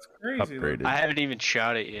 2-shot. that's crazy. Upgraded. I haven't even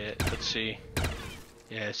shot it yet. Let's see.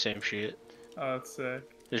 Yeah, same shit. Oh, that's sick.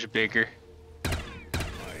 There's a bigger. My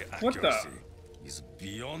What the? accuracy is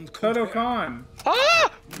beyond Kodo compare. Khan.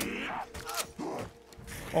 Ah!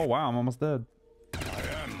 Oh wow, I'm almost dead. I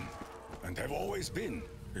am, and have always been,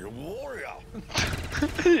 a warrior.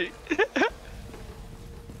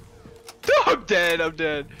 I'm dead. I'm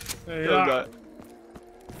dead. Hey, Oh yeah. god.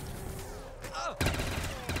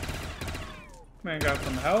 Man got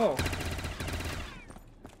some health.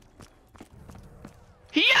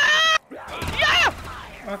 Yeah! Yeah!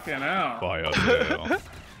 Fucking hell. Fire sale.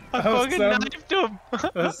 I That was fucking so- knifed him.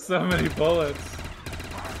 That's so many bullets.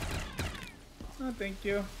 Oh, thank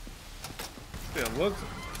you. It looks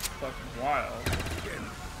fucking wild. Again,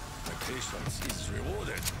 my patience is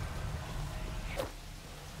rewarded.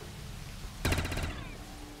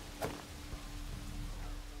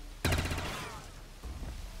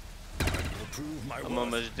 I will prove my I'm worth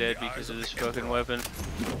almost dead in the because eyes of this the fucking Emperor. weapon.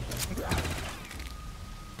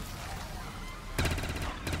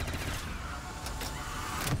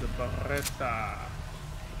 The Beretta.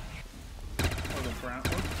 Oh, the brown.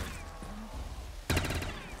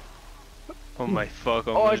 Oh my fuck,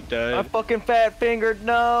 Oh, almost I died. fucking fat fingered.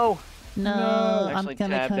 No. No, I'm Actually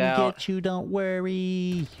gonna tabbed come out. get you. Don't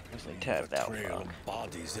worry. Actually tapped out. Trail Fuck. of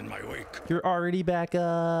bodies in my wake. You're already back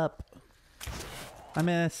up. I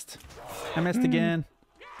missed. I missed again.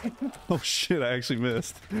 Oh shit, I actually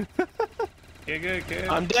missed. Get good, kid.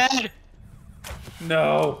 I'm dead!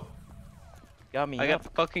 No. Got me I up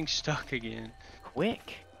got fucking stuck again.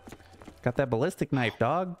 quick. Got that ballistic knife,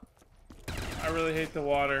 dog. I really hate the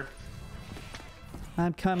water.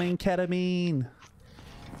 I'm coming, ketamine.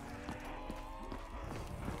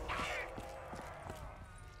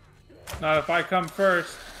 Not if I come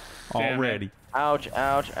first. Damn it. Already. Ouch,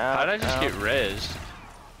 ouch, ouch. How'd I just ouch. get rezzed?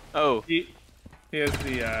 Oh, He has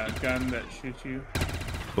the gun that shoots you.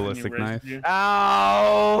 when you Ballistic res knife. you.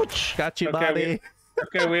 Ouch! Got you, Okay, Bobby.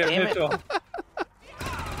 Okay, we have Damn it. Mitchell.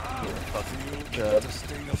 Chub. The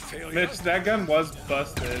sting of failure. Mitch, that gun was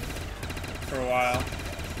busted. for a while.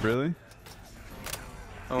 Really?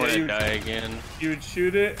 I want Yeah, to you- die again. You would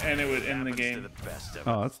shoot it and it would end the game.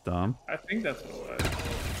 Oh, that's dumb. I think that's what it was.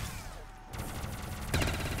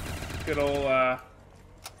 Good old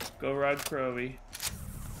Go Rod Crowy.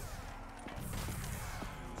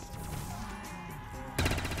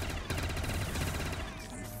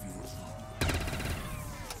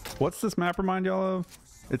 What's this map remind y'all of?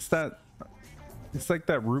 It's like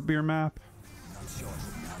that root beer map.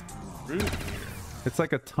 Root beer. It's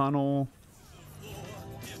like a tunnel,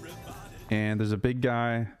 and there's a big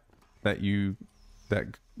guy that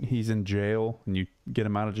he's in jail, and you get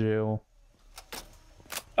him out of jail.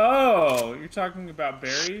 Oh, you're talking about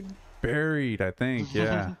Buried? Buried, I think.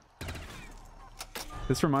 Yeah.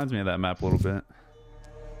 This reminds me of that map a little bit.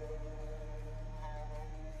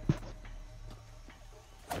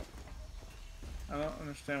 I don't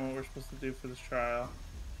understand what we're supposed to do for this trial.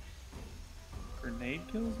 Grenade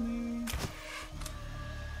kills, maybe?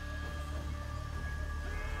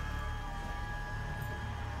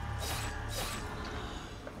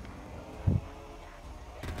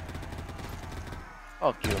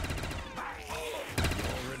 Fuck you.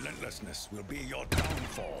 Your relentlessness will be your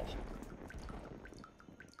downfall.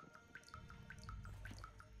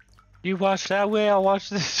 You watch that way, I'll watch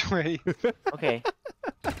this way. Okay.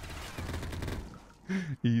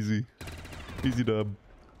 Easy dub.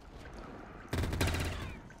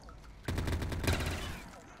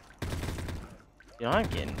 You know, I'm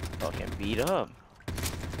getting fucking beat up.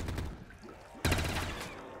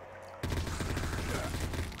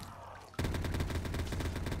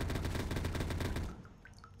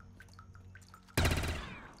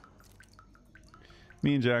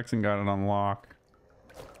 Me and Jackson got it on lock.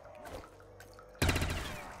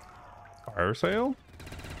 Fire sale?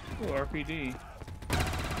 Ooh, RPD.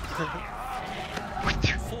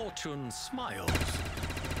 Fortune smiles,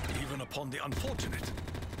 even upon the unfortunate.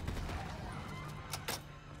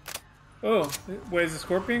 Oh, wait, is the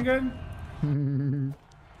Scorpion good?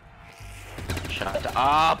 Shut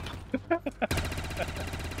up.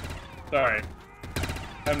 Sorry.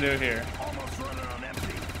 I'm new here. Almost running on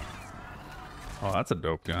empty. Oh, that's a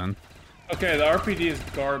dope gun. Okay, the RPD is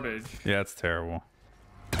garbage. Yeah, it's terrible.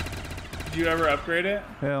 Did you ever upgrade it?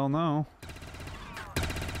 Hell no.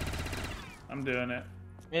 I'm doing it.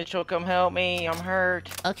 Mitchell, come help me. I'm hurt.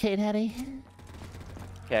 Okay, Daddy.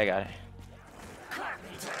 Okay, I got it.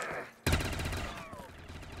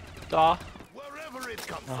 Aw. Wherever it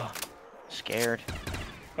comes Oh, scared.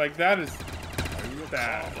 Like, that is I will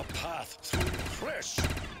bad. carve a path through fresh.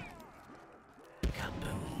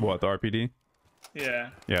 What, the RPD? Yeah.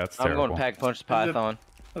 Yeah, it's I'm terrible. going to pack punch the python.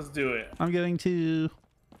 Let's do it. I'm going to.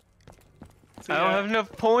 See I don't ya. have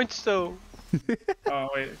enough points though. Oh,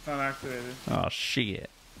 wait, it's not activated. Oh, shit.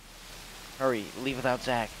 Hurry, leave without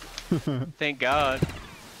Zach. Thank God.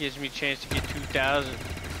 Gives me a chance to get 2,000.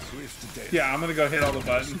 Swift death. Yeah, I'm gonna go hit all the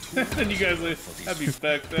buttons. Then you guys leave. That'd be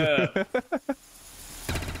fucked up.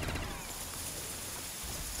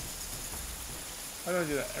 Why do I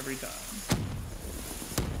do that every time?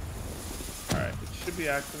 Alright, it should be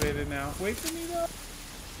activated now. Wait for me though.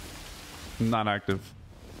 Not active.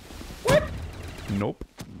 What? Nope.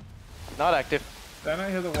 Not active. Did I not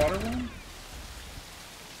hear the water one?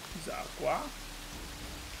 Aqua?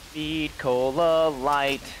 Speed cola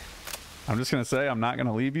light. I'm just gonna say I'm not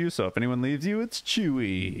gonna leave you, so if anyone leaves you, it's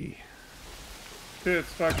Chewy. Dude, it's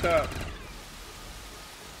fucked up.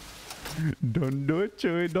 Don't do it,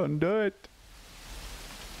 Chewy, don't do it.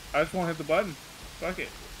 I just won't hit the button. Fuck it.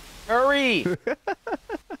 Hurry!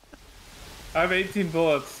 I have 18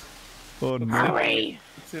 bullets. Oh no. Hurry!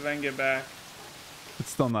 Let's see if I can get back. It's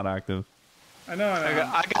still not active. I know, I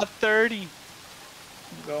got 30.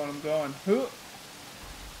 I'm going. Who?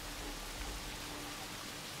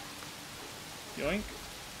 Yoink.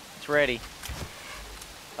 It's ready.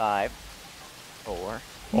 5, 4.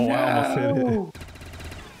 Oh, I almost hit it. No!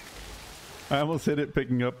 I almost hit it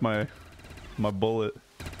picking up my bullet.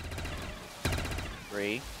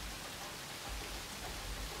 3,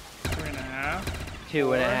 3.5.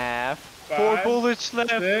 2.5. 4 5, bullets left.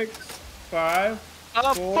 6, 5,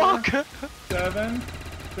 Oh, 4, fuck. 7,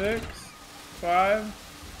 6, 5,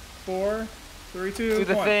 4, 3, 2, Do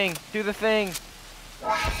the 1. thing. Do the thing.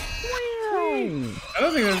 I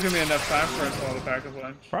don't think there's gonna be enough time for us all to pack a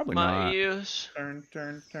bunch. Probably My not. ears. Turn,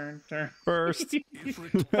 turn, turn, turn. First.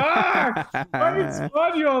 Fuck! Why did it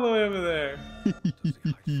spawn you all the way over there?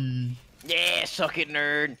 Yeah, suck it,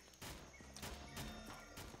 nerd.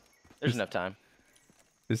 There's enough time.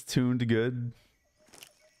 Is tuned good?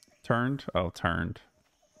 Turned? Oh, turned.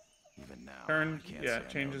 Even now, Turn, I can't yeah, say I it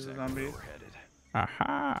changes know the exactly zombies. where we're headed.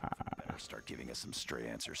 Aha. better start giving us some straight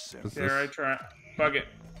answers soon. Is Here, I this- try. Bug it.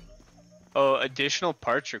 Oh, additional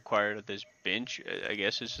parts required with this bench. I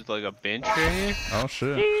guess this is like a bench right here. Oh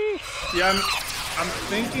shit. Yeah, I'm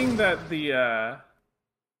thinking that the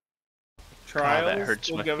trials hurts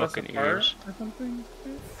will my give us a fucking part ears. or something.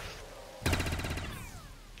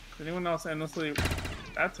 Does anyone else endlessly?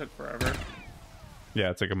 That took forever.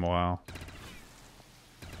 Yeah, it took him a while.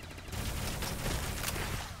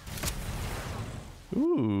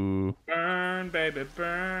 Ooh. Burn, baby,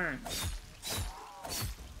 burn.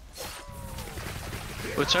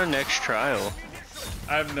 What's our next trial?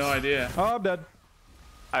 I have no idea. Oh, I'm dead.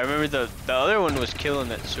 I remember the other one was killing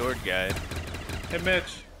that sword guy. Hey,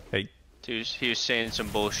 Mitch, Hey. He was saying some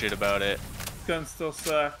bullshit about it. gun still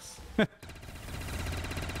sucks.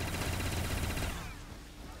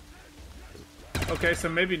 Okay, so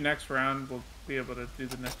maybe next round we'll be able to do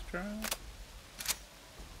the next trial.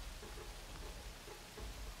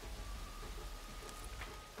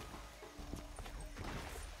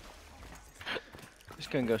 This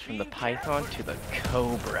gun goes from the Python to the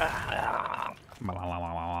Cobra.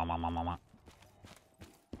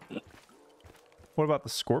 What about the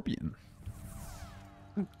Scorpion?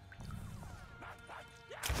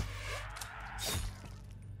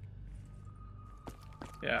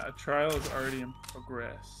 Yeah, a trial is already in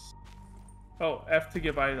progress. Oh, F to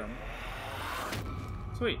give item.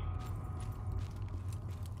 Sweet.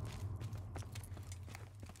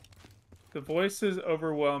 The voices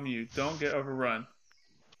overwhelm you. Don't get overrun.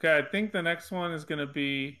 Okay, I think the next one is gonna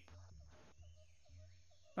be...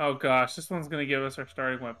 Oh gosh, this one's gonna give us our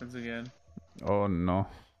starting weapons again. Oh no.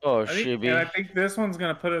 Oh, I think, Shibi. and I think this one's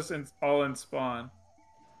gonna put us in all in spawn.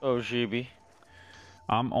 Oh, Shibi.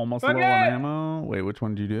 I'm almost Fuck low on it! ammo. Wait, which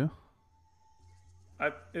one do you do?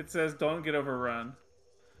 It says don't get overrun.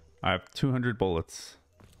 I have 200 bullets.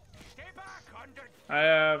 I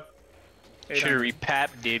have... Should have 800.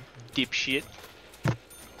 repapped dipshit.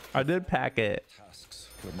 I did pack it.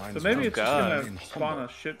 So maybe it's just God. gonna spawn a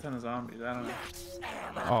shit ton of zombies. I don't know.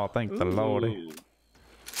 Oh, thank the Lordy. Ooh.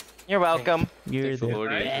 You're welcome. You're The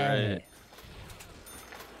Lord is Right. right.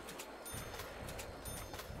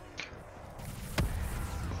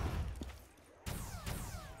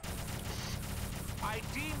 I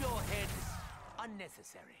deem your head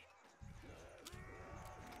unnecessary.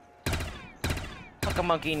 Fuck a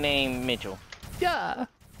monkey named Mitchell. Yeah.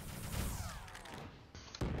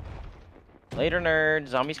 Later, nerd.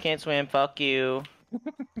 Zombies can't swim. Fuck you.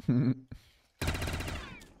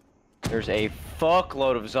 There's a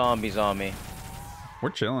fuckload of zombies on me. We're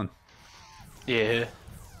chilling. Yeah.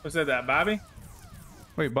 Who said that, Bobby?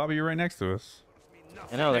 Wait, Bobby, you're right next to us.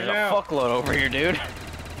 I know, there's a Yeah. fuckload over here, dude.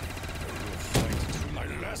 My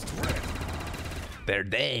last breath. They're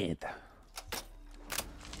dead.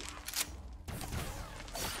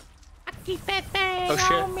 Keep that thing Oh,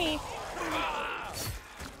 shit. on me.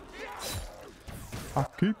 I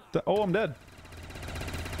keep the. Oh, I'm dead.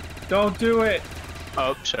 Don't do it.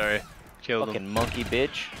 Oh, sorry. Killed him. Fucking monkey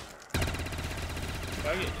bitch.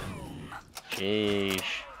 Fuck it.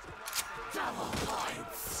 Sheesh.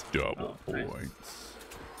 Double nice. points.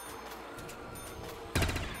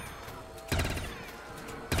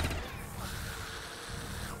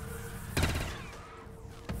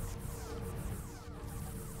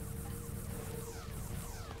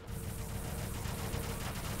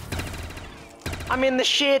 I'm in the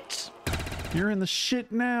shit. You're in the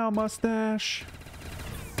shit now, mustache.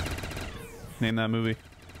 Name that movie.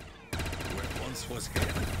 Where once was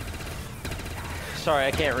heaven, Sorry,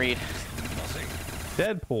 I can't read. nothing.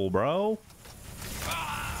 Deadpool, bro.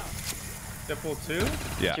 Deadpool 2?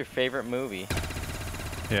 Yeah. What's your favorite movie?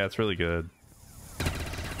 Yeah, it's really good.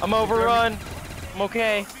 I'm overrun. I'm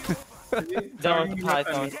okay. Done Talking with the about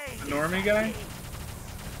Python. the normie guy?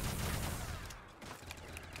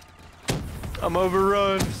 I'm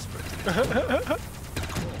overrun.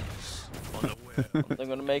 I'm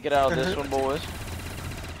gonna make it out of this one, boys.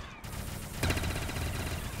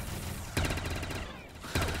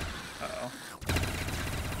 Uh-oh.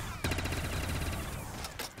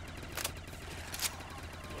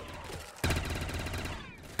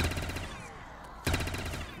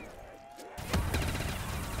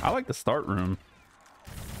 I like the start room.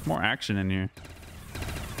 More action in here.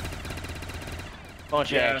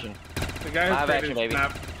 Bunch Yeah. of action. The guy Live who action, created baby.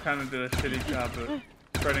 Snap kind of did a shitty job of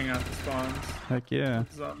spreading out the spawns. Heck yeah.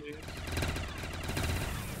 Zombies.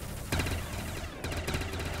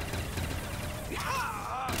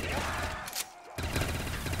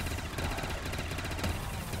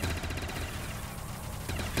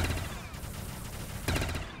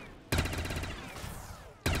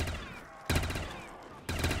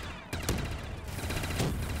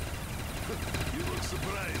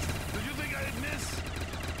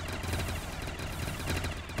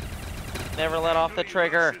 Never let off the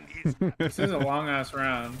trigger. This is a long ass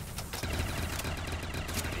round.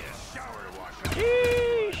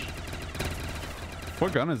 Sheesh.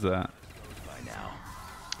 What gun is that?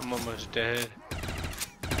 I'm almost dead.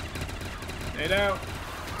 8 out.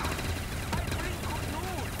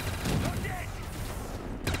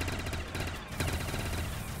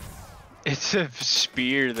 It's a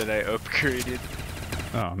spear that I upgraded.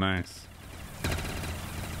 Oh, nice.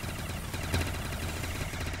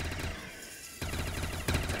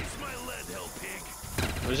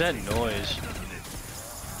 What was that noise?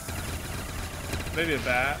 Maybe a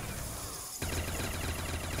bat.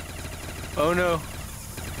 Oh no.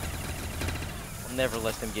 I'll never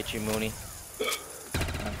let them get you, Mooney.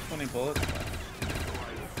 20 bullets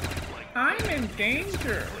left. I'm in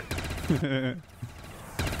danger.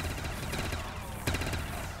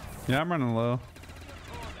 Yeah, I'm running low.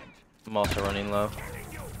 I'm also running low.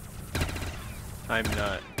 I'm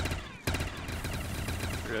not.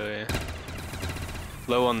 Really.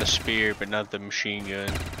 Low on the spear, but not the machine gun.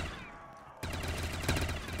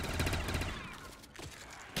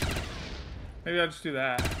 Maybe I'll just do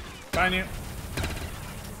that. Find you.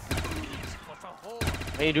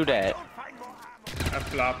 How you do that? A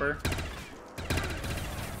flopper.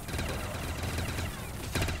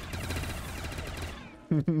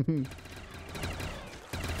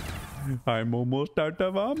 I'm almost out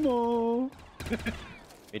of ammo.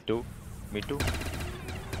 Me too. Me too.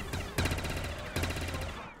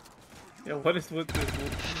 Yeah, what is with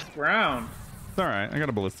this round? It's alright. I got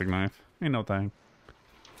a ballistic knife. Ain't no thing.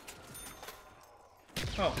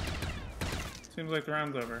 Oh. Seems like the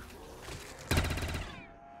round's over.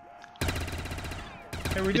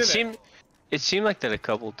 Hey, we did it. It seemed like that a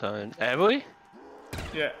couple times. Have we?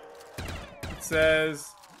 Yeah. It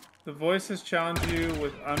says, the voices challenge you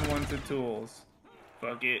with unwanted tools.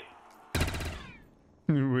 Fuck it.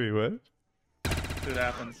 Wait, what? It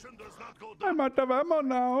happens. I'm out of ammo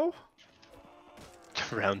now.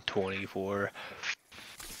 Round 24.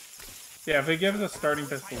 Yeah, if it gives us starting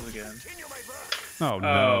pistols again. Oh no.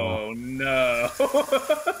 Oh no.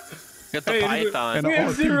 Got the Hey, python. And we a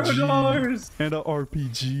have $0. And a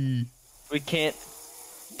RPG. We can't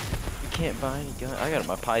buy any gun. I got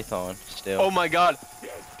my Python still. Oh my god.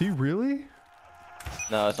 Do you really?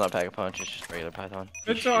 No, it's not a pack of punch. It's just regular Python.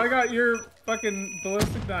 Mitchell, I got your fucking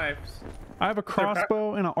ballistic knives. I have a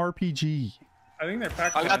crossbow and an RPG. I think they're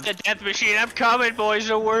packed. I got the death machine. I'm coming, boys.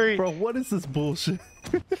 Don't worry. Bro, what is this bullshit?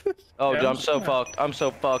 Oh, Yeah, dude, I'm I'm so just fucked. I'm so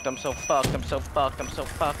fucked. I'm so fucked. I'm so fucked. I'm so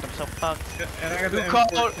fucked. I'm so fucked. And I got the Who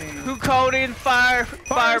M14. called in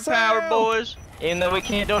firepower, sale! boys? Even though we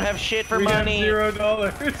don't have shit for We have money.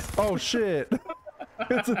 $0. Oh shit.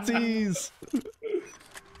 It's a tease.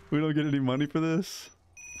 We don't get any money for this?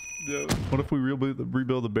 No. What if we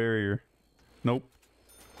rebuild the barrier? Nope.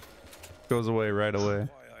 Goes away right away.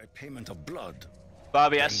 Why payment of blood.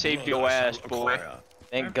 Bobby, I And saved blood your I shall ass, boy. acquire.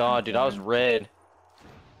 Thank God, dude. I was red.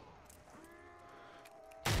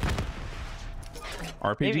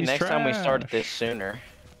 RPG's Maybe next time we started trash. this sooner.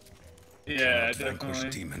 Yeah, Vanquish definitely.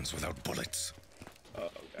 demons without bullets. Oh,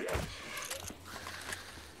 okay.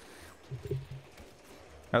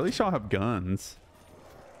 At least y'all have guns.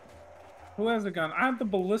 Who has a gun? I have the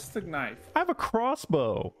ballistic knife. I have a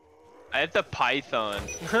crossbow. I have the python.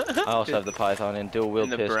 I also have the Python and dual wield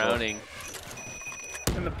And the pistol. Browning.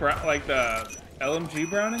 And the like the LMG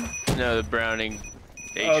Browning? No, the Browning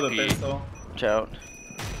HP. Oh, the pistol. Watch out.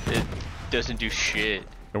 It doesn't do shit.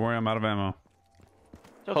 Don't worry, I'm out of ammo.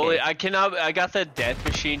 It's okay. Holy, I cannot. I got the death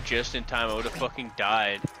machine just in time. I would have fucking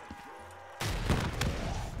died.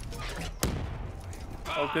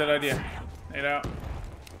 Oh, good idea. 8 out.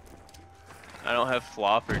 I don't have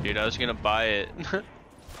flopper, dude. I was gonna buy it.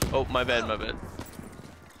 Oh, my bad, my bad.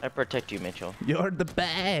 I protect you, Mitchell. You're the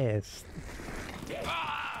best.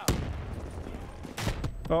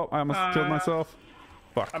 Oh, I almost killed myself.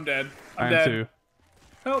 Fuck. I'm dead. I I'm am dead. too.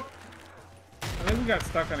 Help. I think we got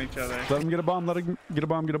stuck on each other. Let him get a bomb. Let him get a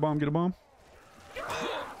bomb. Get a bomb. Get a bomb.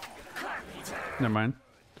 Never mind.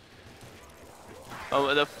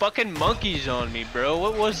 Oh, the fucking monkey's on me, bro.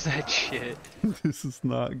 What was that shit? This is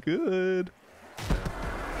not good.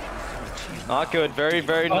 Not good. Very,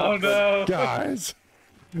 very Oh not good. no. Guys.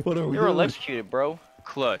 What are we You're doing? electrocuted, bro.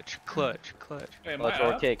 Clutch, clutch, clutch. Wait, am Clutch I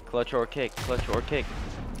or up? kick. Clutch or kick. Clutch or kick.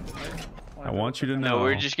 I want you to know. No,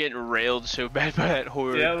 we're just getting railed so bad by that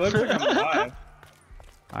horde. Yeah, it looks like I'm alive.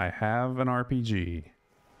 I have an RPG.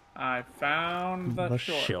 I found the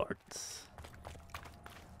short. shorts.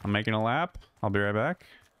 I'm making a lap. I'll be right back.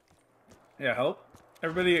 Yeah, help.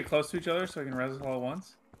 Everybody get close to each other so I can res us all at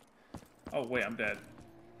once. Oh wait, I'm dead.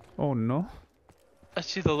 Oh no. I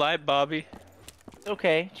see the light, Bobby.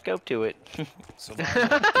 Okay, just go to it. Survival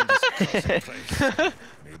in this cursed place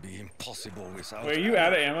may be impossible without. Wait, are you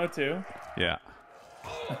out of ammo too? Yeah.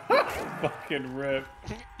 Fucking rip.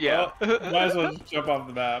 Yeah. Well, might as well just jump off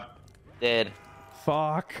the map. Dead.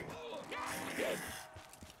 Fuck.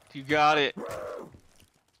 You got it.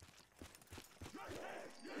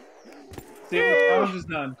 See if the challenge is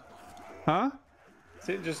done. Huh?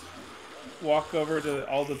 See, just walk over to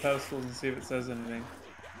all the pedestals and see if it says anything.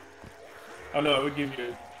 Oh no, it would give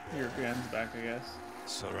you your guns back, I guess.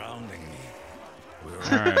 Surrounding me.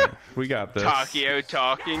 All right, we got this. Takio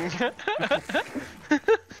talking.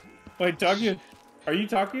 Wait, Takio? Are you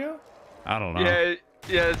Takio? I don't know.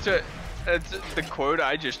 Yeah, that's the quote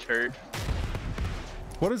I just heard.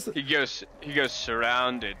 What is it? He goes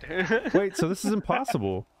surrounded. Wait, so this is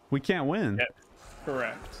impossible. We can't win. Yep.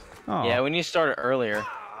 Correct. Oh, Yeah, we need to start it earlier.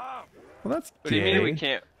 well, that's What do you mean we gay.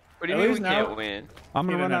 can't? What do At you mean we least now- can't win? I'm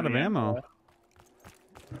gonna Even run out of have ammo.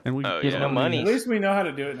 And we Oh, give yeah. No them money. At least we know how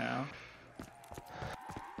to do it now.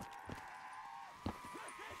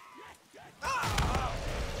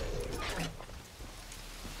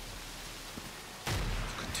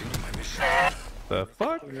 Continue my mission. the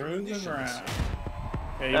fuck? Cruising around.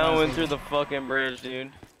 Yeah, you No, might went as through the fucking bridge,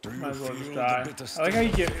 dude. Do you might as well just feel die. the bitter I like how you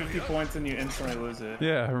sting get of 50 failure? points and you instantly lose it.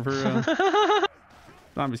 Yeah, for real.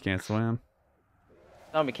 Zombies can't swim.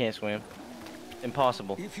 Zombie can't swim.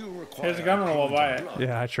 Impossible. If you require Here's a gun and we'll human buy it. blood,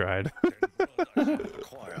 Yeah, I tried. then blood I shall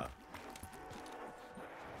require.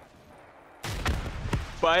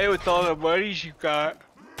 Buy it with all the monies you got.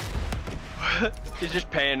 You're just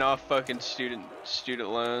paying off fucking student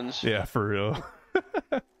loans. Yeah, for real.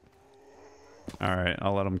 All right,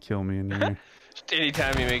 I'll let him kill me in here. Just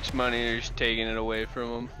anytime he makes money, you're just taking it away from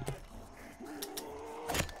him.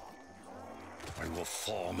 I will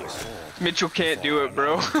fall my sword. Mitchell can't do it,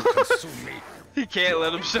 bro. Consume me. He can't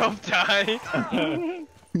let himself die.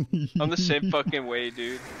 I'm the same fucking way,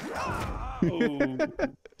 dude. Ooh.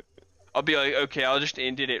 I'll be like, okay, I'll just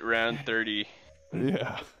end it at round 30.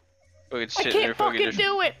 Yeah. Fucking I sitting there can't fucking fucking just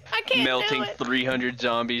do it. I can't melting do it. 300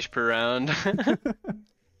 zombies per round.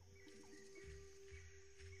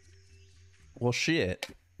 Well, shit.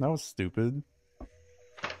 That was stupid.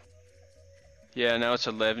 Yeah, now it's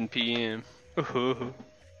 11 p.m. Oh,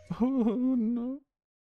 no.